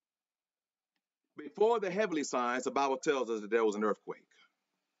 before the heavenly signs, the Bible tells us that there was an earthquake.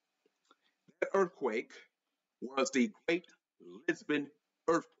 That earthquake was the Great Lisbon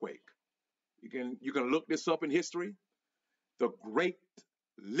earthquake. You can look this up in history. The Great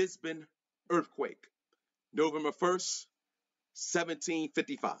Lisbon earthquake, November 1st,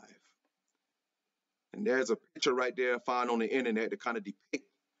 1755. And there's a picture right there found on the internet to kind of depict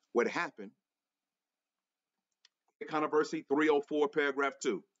what happened. Controversy 304, paragraph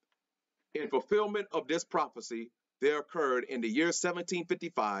 2. In fulfillment of this prophecy, there occurred in the year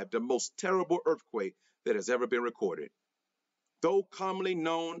 1755 the most terrible earthquake that has ever been recorded. Though commonly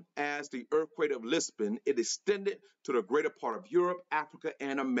known as the earthquake of Lisbon, it extended to the greater part of Europe, Africa,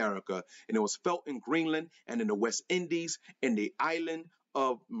 and America, and it was felt in Greenland and in the West Indies, in the island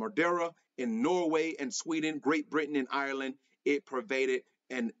of Madeira, in Norway and Sweden, Great Britain, and Ireland. It pervaded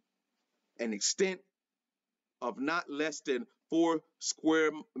an extent of not less than 4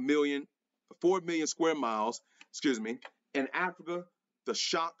 million square miles. In Africa, the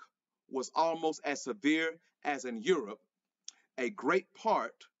shock was almost as severe as in Europe. A great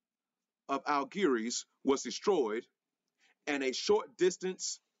part of Algiers was destroyed, and a short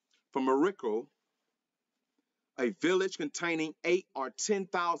distance from Morocco, a village containing 8 or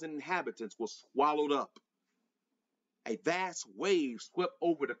 10,000 inhabitants was swallowed up. A vast wave swept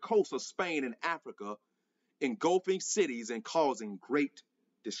over the coast of Spain and Africa, engulfing cities and causing great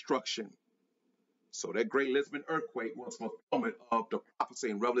destruction. So that Great Lisbon earthquake was fulfillment of the prophecy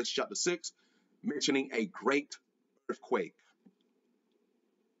in Revelation chapter 6, mentioning a great earthquake.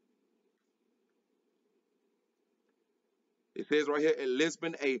 It says right here, in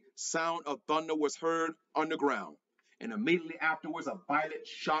Lisbon, a sound of thunder was heard underground. And immediately afterwards, a violent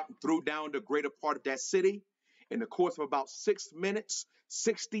shock threw down the greater part of that city. In the course of about 6 minutes,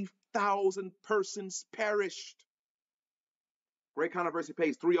 60,000 persons perished. Great Controversy,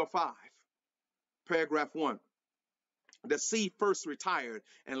 page 305, paragraph 1. The sea first retired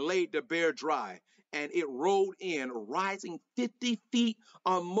and laid the bear dry, and it rolled in, rising 50 feet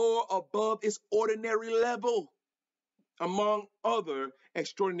or more above its ordinary level. Among other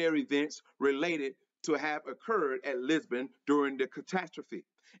extraordinary events related to have occurred at Lisbon during the catastrophe,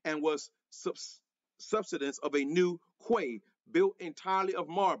 and was subsidence of a new quay built entirely of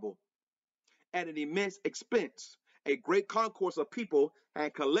marble at an immense expense. A great concourse of people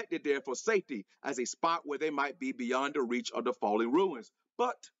had collected there for safety as a spot where they might be beyond the reach of the falling ruins.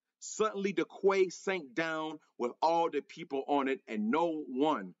 But suddenly the quay sank down with all the people on it, and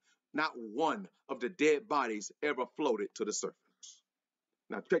not one of the dead bodies ever floated to the surface.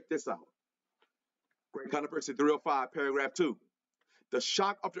 Now check this out. Great Controversy 305, paragraph 2. The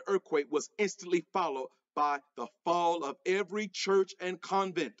shock of the earthquake was instantly followed by the fall of every church and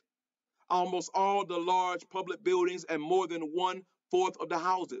convent, almost all the large public buildings, and more than 1/4 of the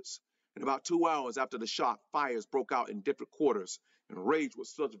houses. In about 2 hours after the shock, fires broke out in different quarters and raged with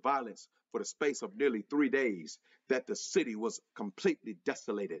such violence for the space of nearly 3 days that the city was completely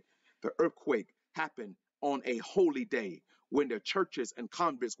desolated. The earthquake happened on a holy day when the churches and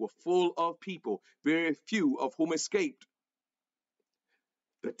convents were full of people, very few of whom escaped.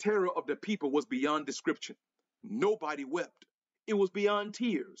 The terror of the people was beyond description. Nobody wept. It was beyond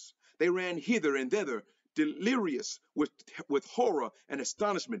tears. They ran hither and thither, delirious with horror and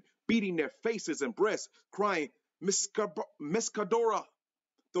astonishment, beating their faces and breasts, crying, Mescadora!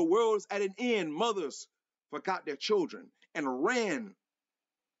 The world's at an end. Mothers forgot their children and ran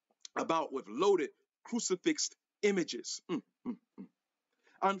about with loaded crucifixed images.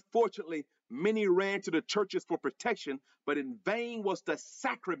 Unfortunately, many ran to the churches for protection, but in vain was the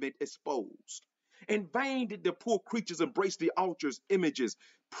sacrament exposed. In vain did the poor creatures embrace the altars, images.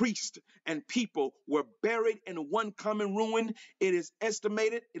 Priests and people were buried in one common ruin. It has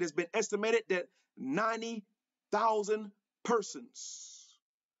been estimated that 90,000 persons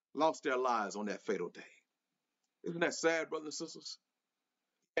lost their lives on that fatal day. Isn't that sad, brothers and sisters?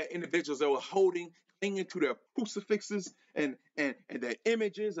 Individuals that were clinging to their crucifixes and their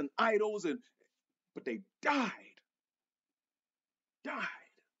images and idols, but they died.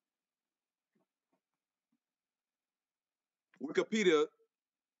 Wikipedia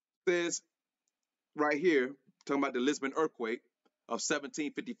says right here, talking about the Lisbon earthquake, of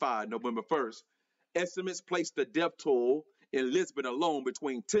 1755, November 1st, estimates placed the death toll in Lisbon alone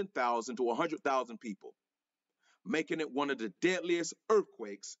between 10,000 to 100,000 people, making it one of the deadliest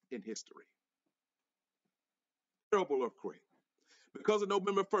earthquakes in history. Terrible earthquake. Because of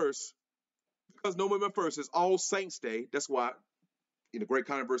November 1st, because November 1st is All Saints Day, that's why in the Great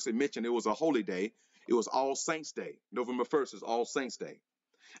Controversy mentioned it was a holy day. It was All Saints Day. November 1st is All Saints Day.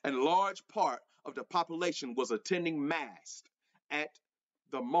 And a large part of the population was attending Mass at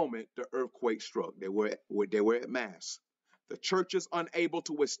the moment the earthquake struck. They were at Mass. The churches unable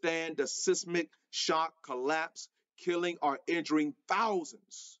to withstand the seismic shock collapsed, killing or injuring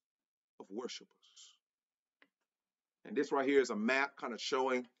thousands of worshipers. And this right here is a map kind of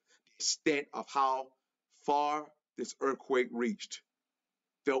showing the extent of how far this earthquake reached,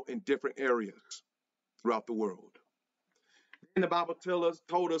 felt in different areas throughout the world. And the Bible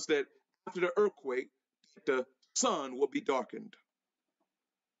told us that after the earthquake, the sun will be darkened.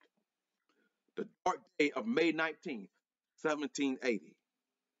 The dark day of May 19th, 1780.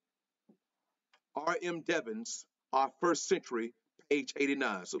 R.M. Devins, our first century, page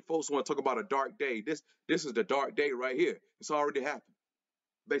 89. So folks want to talk about a dark day. This is the dark day right here. It's already happened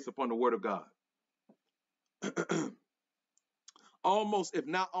based upon the word of God. Almost, if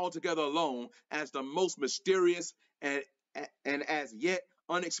not altogether alone, as the most mysterious and as yet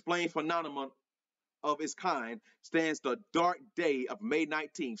unexplained phenomenon of its kind, stands the dark day of May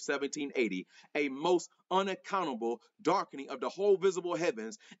 19, 1780, a most unaccountable darkening of the whole visible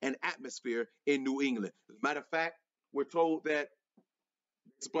heavens and atmosphere in New England. As a matter of fact, we're told that,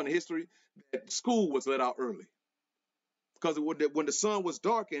 it's upon the history, that school was let out early. Because when the sun was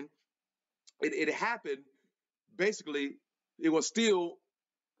darkened, it happened, basically, it was still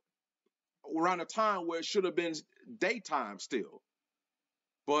around a time where it should have been daytime still.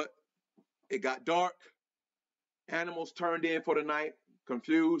 But it got dark. Animals turned in for the night,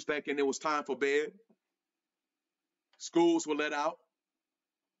 confused, thinking it was time for bed. Schools were let out.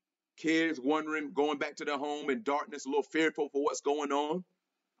 Kids wondering, going back to their home in darkness, a little fearful for what's going on.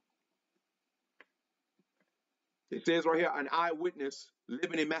 It says right here, an eyewitness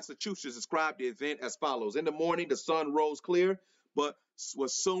living in Massachusetts described the event as follows. In the morning, the sun rose clear, but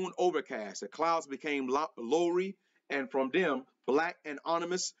was soon overcast. The clouds became lowry, and from them, black and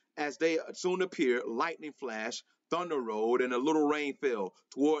ominous as they soon appeared, lightning flashed, thunder rolled, and a little rain fell.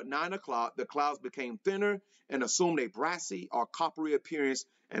 Toward 9 o'clock, the clouds became thinner and assumed a brassy or coppery appearance,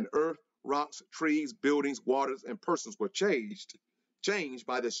 and earth, rocks, trees, buildings, waters, and persons were changed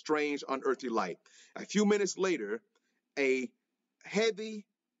by this strange, unearthly light. A few minutes later, a heavy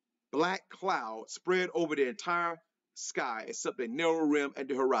black cloud spread over the entire sky except a narrow rim at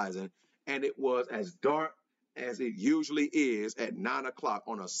the horizon, and it was as dark as it usually is at 9 o'clock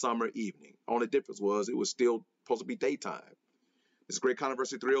on a summer evening. Only difference was it was still supposed to be daytime. This is Great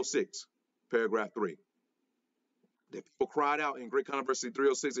Controversy 306, paragraph 3. The people cried out in Great Controversy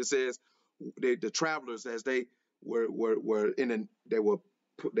 306. It says the travelers, as they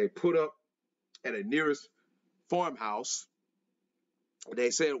they put up at a nearest farmhouse.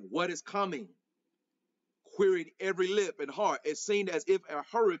 They said, "What is coming?" Queried every lip and heart. It seemed as if a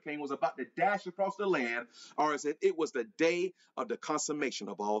hurricane was about to dash across the land, or as if it was the day of the consummation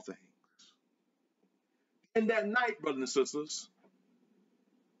of all things. And that night, brothers and sisters,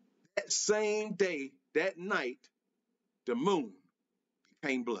 that same day, that night, the moon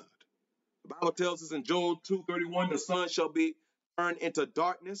became blood. The Bible tells us in Joel 2:31, the sun shall be turned into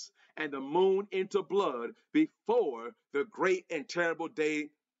darkness and the moon into blood before the great and terrible day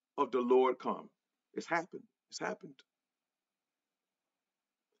of the Lord come. It's happened. It's happened.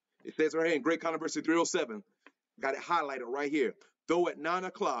 It says right here in Great Controversy 307, got it highlighted right here. Though at 9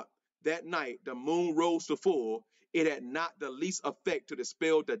 o'clock that night the moon rose to full, it had not the least effect to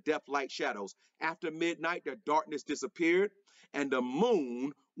dispel the death-like shadows. After midnight, the darkness disappeared, and the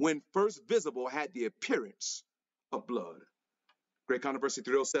moon, when first visible, had the appearance of blood. Great Controversy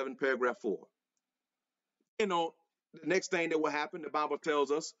 307, paragraph 4. You know, the next thing that will happen, the Bible tells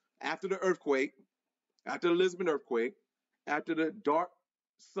us, after the earthquake, after the Lisbon earthquake, after the dark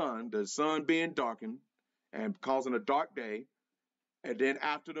sun, the sun being darkened and causing a dark day, and then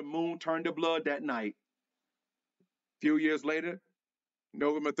after the moon turned to blood that night, a few years later,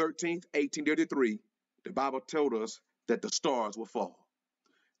 November 13th, 1833, the Bible told us that the stars will fall.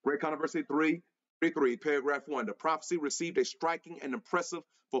 Great Controversy 333, paragraph 1. The prophecy received a striking and impressive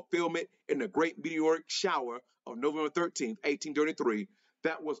fulfillment in the great meteoric shower of November 13th, 1833.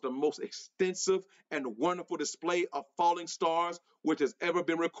 That was the most extensive and wonderful display of falling stars which has ever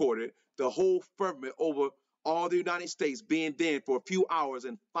been recorded. The whole firmament over all the United States being then for a few hours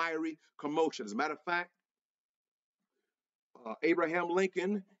in fiery commotion. As a matter of fact, Abraham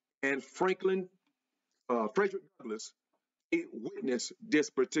Lincoln and Frederick Douglass, they witnessed this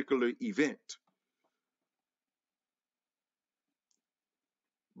particular event.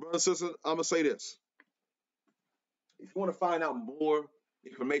 Brothers and sisters, I'm going to say this. If you want to find out more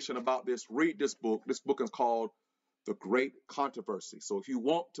information about this, read this book. This book is called The Great Controversy. So if you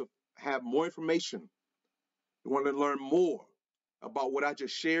want to have more information, you want to learn more about what I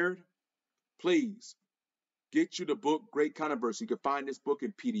just shared, please get you the book Great Controversy. You can find this book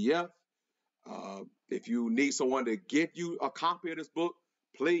in PDF. If you need someone to get you a copy of this book,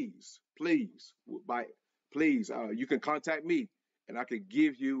 please, you can contact me and I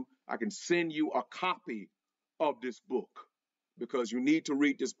can send you a copy of this book because you need to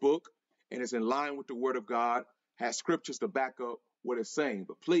read this book and it's in line with the Word of God, has scriptures to back up what it's saying.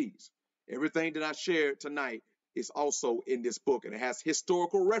 But please, everything that I shared tonight is also in this book and it has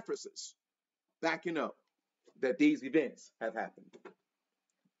historical references backing up that these events have happened.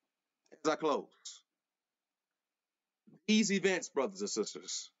 As I close, these events, brothers and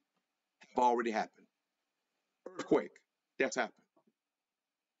sisters, have already happened. Earthquake, that's happened.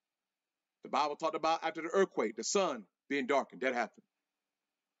 The Bible talked about after the earthquake, the sun being darkened, that happened.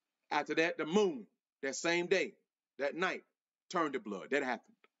 After that, the moon, that same day, that night, turned to blood, that happened.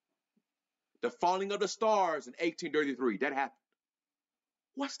 The falling of the stars in 1833, that happened.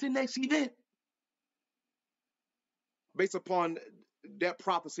 What's the next event? Based upon that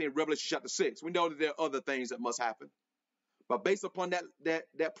prophecy in Revelation chapter 6, we know that there are other things that must happen. But based upon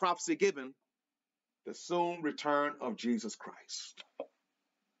that prophecy given, the soon return of Jesus Christ.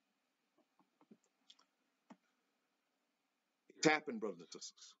 It's happened, brothers and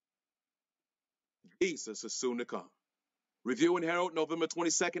sisters. Jesus is soon to come. Review and Herald, November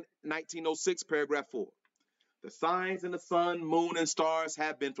 22nd, 1906, paragraph 4. The signs in the sun, moon, and stars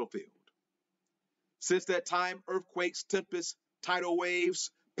have been fulfilled. Since that time, earthquakes, tempests, tidal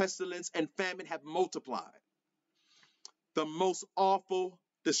waves, pestilence, and famine have multiplied. The most awful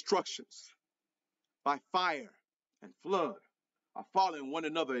destructions by fire and flood are following one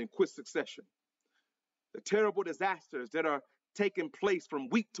another in quick succession. The terrible disasters that are taking place from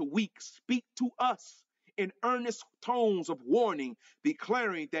week to week speak to us in earnest tones of warning,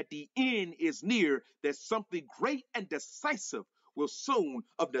 declaring that the end is near, that something great and decisive will soon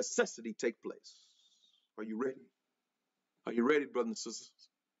of necessity take place. Are you ready? Are you ready, brothers and sisters?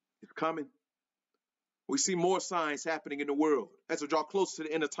 It's coming. We see more signs happening in the world as we draw closer to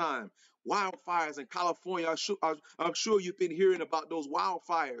the end of time. Wildfires in California, I'm sure you've been hearing about those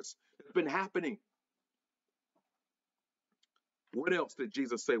wildfires that's been happening. What else did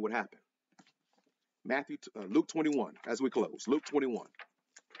Jesus say would happen? Luke 21, as we close. Luke 21.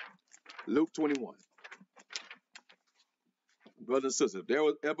 Luke 21. Brothers and sisters, if there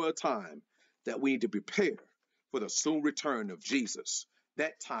was ever a time that we need to prepare for the soon return of Jesus,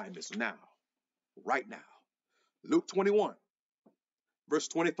 that time is now, right now. Luke 21, verse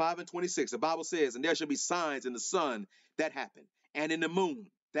 25 and 26, the Bible says, and there shall be signs in the sun that happen, and in the moon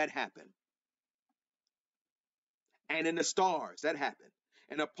that happen, and in the stars that happen,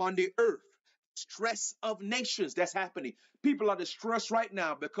 and upon the earth stress of nations that's happening. People are distressed right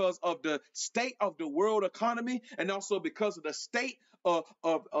now because of the state of the world economy and also because of the state of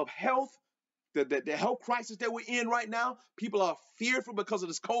health, the health crisis that we're in right now. People are fearful because of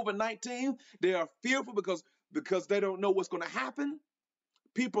this COVID-19. They are fearful because they don't know what's going to happen.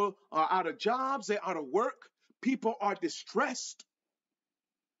 People are out of jobs. They're out of work. People are distressed.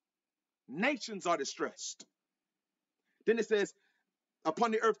 Nations are distressed. Then it says,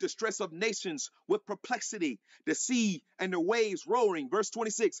 upon the earth, the stress of nations with perplexity, the sea and the waves roaring. Verse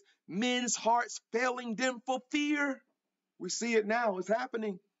 26, men's hearts failing them for fear. We see it now, it's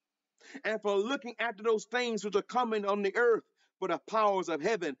happening. And for looking after those things which are coming on the earth, for the powers of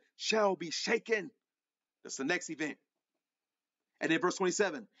heaven shall be shaken. That's the next event. And then verse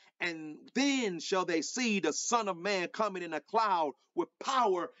 27, and then shall they see the Son of Man coming in a cloud with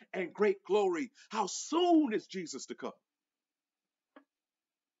power and great glory. How soon is Jesus to come?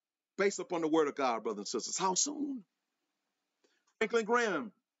 Based upon the word of God, brothers and sisters, how soon? Franklin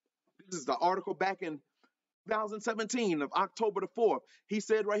Graham, this is the article back in 2017 of October the 4th. He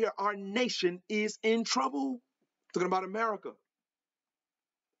said right here, our nation is in trouble. Talking about America.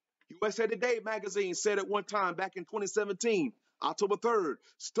 USA Today magazine said at one time back in 2017, October 3rd,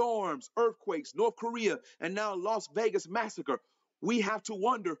 storms, earthquakes, North Korea, and now Las Vegas massacre. We have to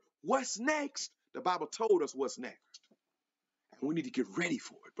wonder, what's next? The Bible told us what's next. And we need to get ready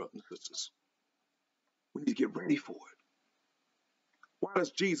for it, brothers and sisters. We need to get ready for it. Why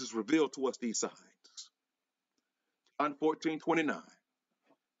does Jesus reveal to us these signs? John 14:29.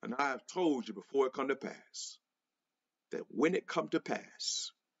 And I have told you before it come to pass. that when it come to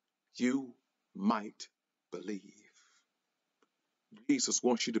pass, you might believe. Jesus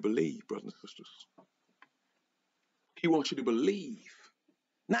wants you to believe, brothers and sisters. He wants you to believe,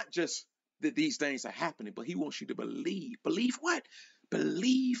 not just that these things are happening, but he wants you to believe. Believe what?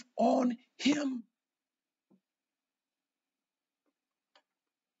 Believe on him.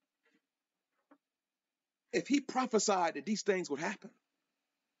 If he prophesied that these things would happen,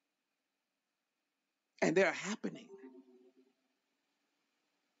 and they're happening,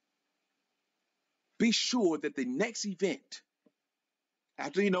 be sure that the next event,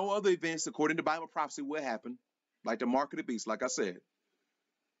 after other events according to Bible prophecy will happen, like the mark of the beast, like I said.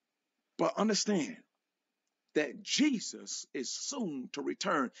 But understand that Jesus is soon to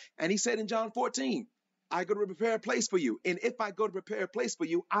return. And he said in John 14, I go to prepare a place for you. And if I go to prepare a place for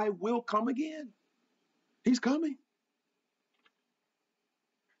you, I will come again. He's coming.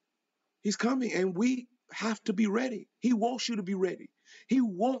 He's coming. And we have to be ready. He wants you to be ready. He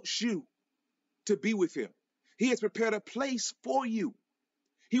wants you to be with him. He has prepared a place for you.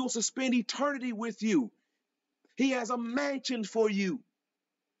 He wants to spend eternity with you. He has a mansion for you,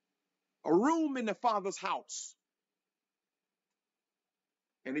 a room in the Father's house.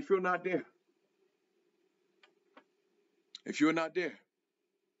 And if you're not there, it's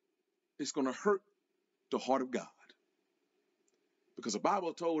going to hurt the heart of God. Because the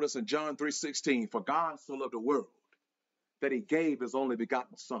Bible told us in John 3:16, for God so loved the world that he gave his only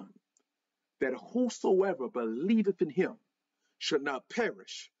begotten Son, that whosoever believeth in him should not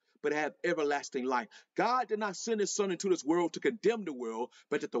perish, but have everlasting life. God did not send his Son into this world to condemn the world,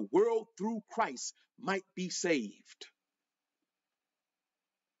 but that the world through Christ might be saved.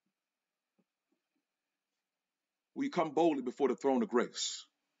 Will you come boldly before the throne of grace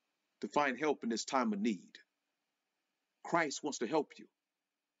to find help in this time of need? Christ wants to help you.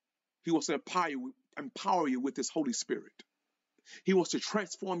 He wants to empower you with his Holy Spirit. He wants to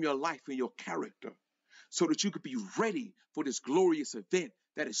transform your life and your character so that you could be ready for this glorious event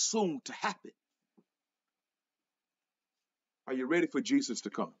that is soon to happen. Are you ready for Jesus to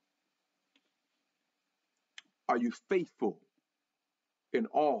come? Are you faithful in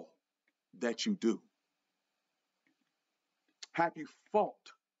all that you do? Have you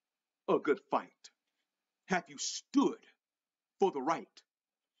fought a good fight? Have you stood for the right?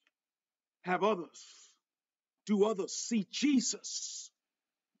 Do others see Jesus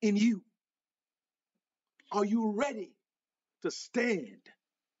in you? Are you ready to stand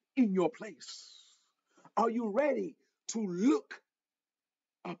in your place? Are you ready to look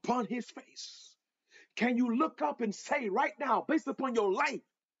upon his face? Can you look up and say right now, based upon your life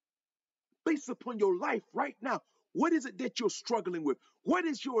right now, what is it that you're struggling with? What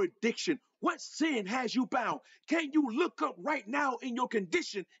is your addiction? What sin has you bound? Can you look up right now in your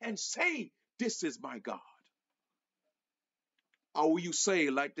condition and say, this is my God? Or will you say,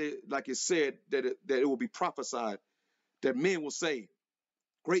 like it said, that it will be prophesied, that men will say,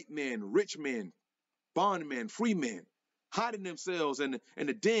 great men, rich men, bondmen, free men, hiding themselves in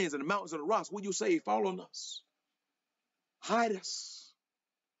the dens and the mountains and the rocks, will you say, fall on us? Hide us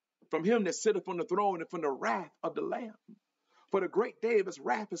from him that sitteth on the throne and from the wrath of the Lamb. For the great day of his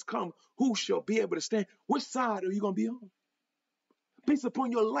wrath has come. Who shall be able to stand? Which side are you going to be on? Based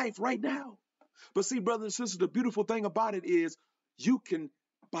upon your life right now. But see, brothers and sisters, the beautiful thing about it is you can,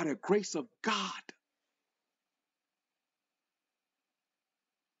 by the grace of God,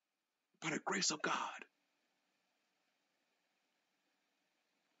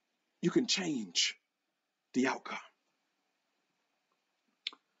 you can change the outcome.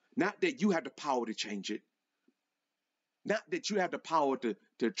 Not that you have the power to change it. Not that you have the power to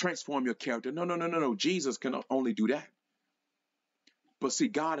transform your character. No. Jesus can only do that. But see,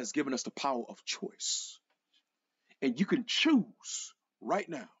 God has given us the power of choice. And you can choose right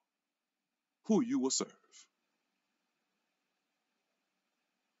now who you will serve.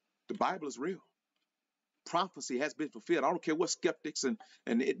 The Bible is real. Prophecy has been fulfilled. I don't care what skeptics and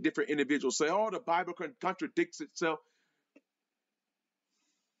different individuals say, oh, the Bible contradicts itself.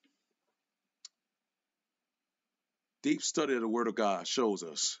 Deep study of the Word of God shows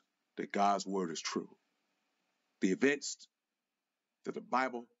us that God's Word is true. The events that the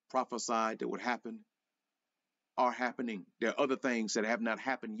Bible prophesied that would happen are happening. There are other things that have not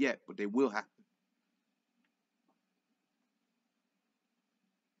happened yet, but they will happen.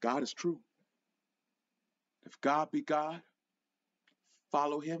 God is true. If God be God,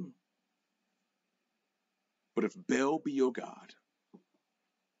 follow him. But if Baal be your God,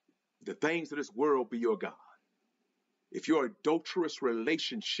 the things of this world be your God, if your adulterous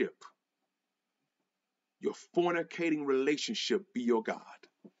relationship, your fornicating relationship be your God,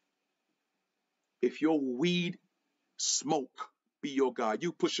 if your weed smoke be your God.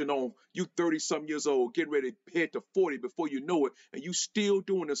 You pushing on, you 30-some years old, getting ready to head to 40 before you know it, and you still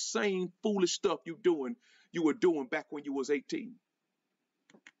doing the same foolish stuff you were doing back when you was 18.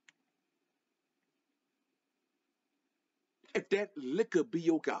 If that liquor be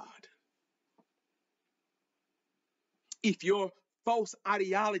your God, if your false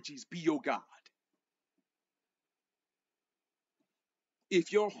ideologies be your God,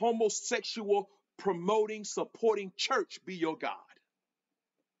 if your homosexual promoting, supporting church be your God,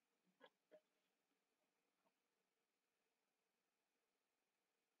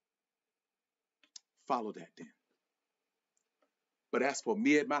 follow that then. But as for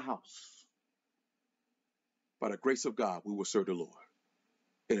me and my house, by the grace of God, we will serve the Lord.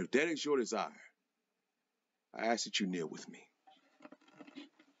 And if that is your desire, I ask that you kneel with me.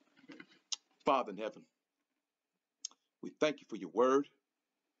 Father in heaven, we thank you for your word.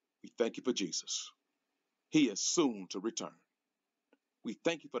 We thank you for Jesus. He is soon to return. We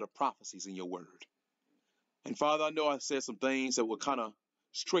thank you for the prophecies in your word. And Father, I know I said some things that were kind of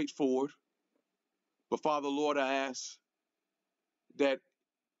straightforward. But Father, Lord, I ask that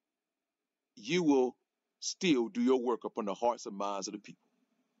you will still do your work upon the hearts and minds of the people.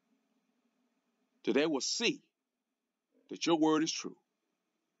 That they will see that your word is true.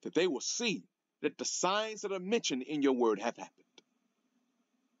 That they will see that the signs that are mentioned in your word have happened.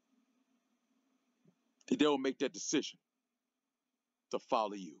 That they will make that decision to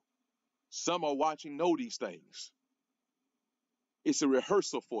follow you. Some are watching, know these things. It's a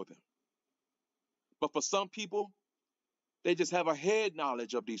rehearsal for them. But for some people, they just have a head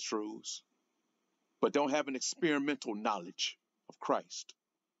knowledge of these truths, but don't have an experimental knowledge of Christ.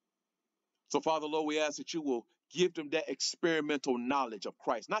 So, Father, Lord, we ask that you will give them that experimental knowledge of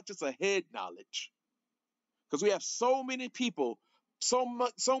Christ, not just a head knowledge. Because we have so many people, so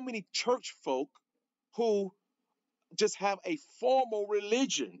many church folk who just have a formal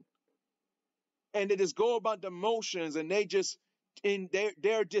religion and they just go about the motions and they're just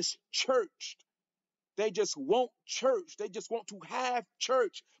churched. They just want church. They just want to have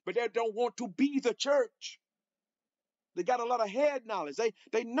church, but they don't want to be the church. They got a lot of head knowledge.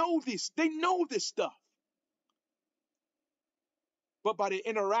 They know this. They know this stuff. But by their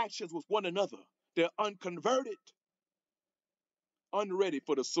interactions with one another, they're unconverted, unready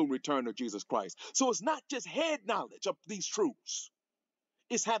for the soon return of Jesus Christ. So it's not just head knowledge of these truths.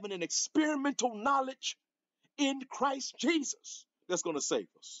 It's having an experimental knowledge in Christ Jesus that's going to save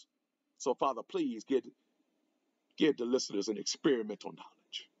us. So, Father, please give the listeners an experimental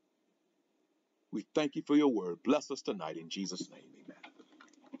knowledge. We thank you for your word. Bless us tonight in Jesus' name. Amen.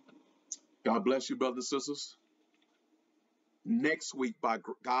 God bless you, brothers and sisters. Next week, by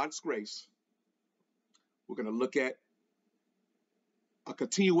God's grace, we're going to look at a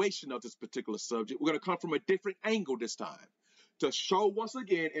continuation of this particular subject. We're going to come from a different angle this time to show once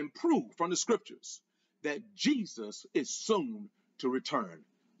again and prove from the scriptures that Jesus is soon to return.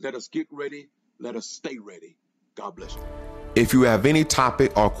 Let us get ready. Let us stay ready. God bless you. If you have any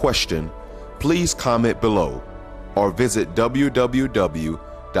topic or question, please comment below or visit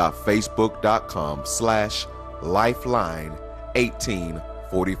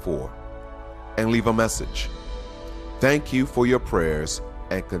www.facebook.com/lifeline1844 and leave a message. Thank you for your prayers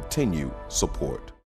and continued support.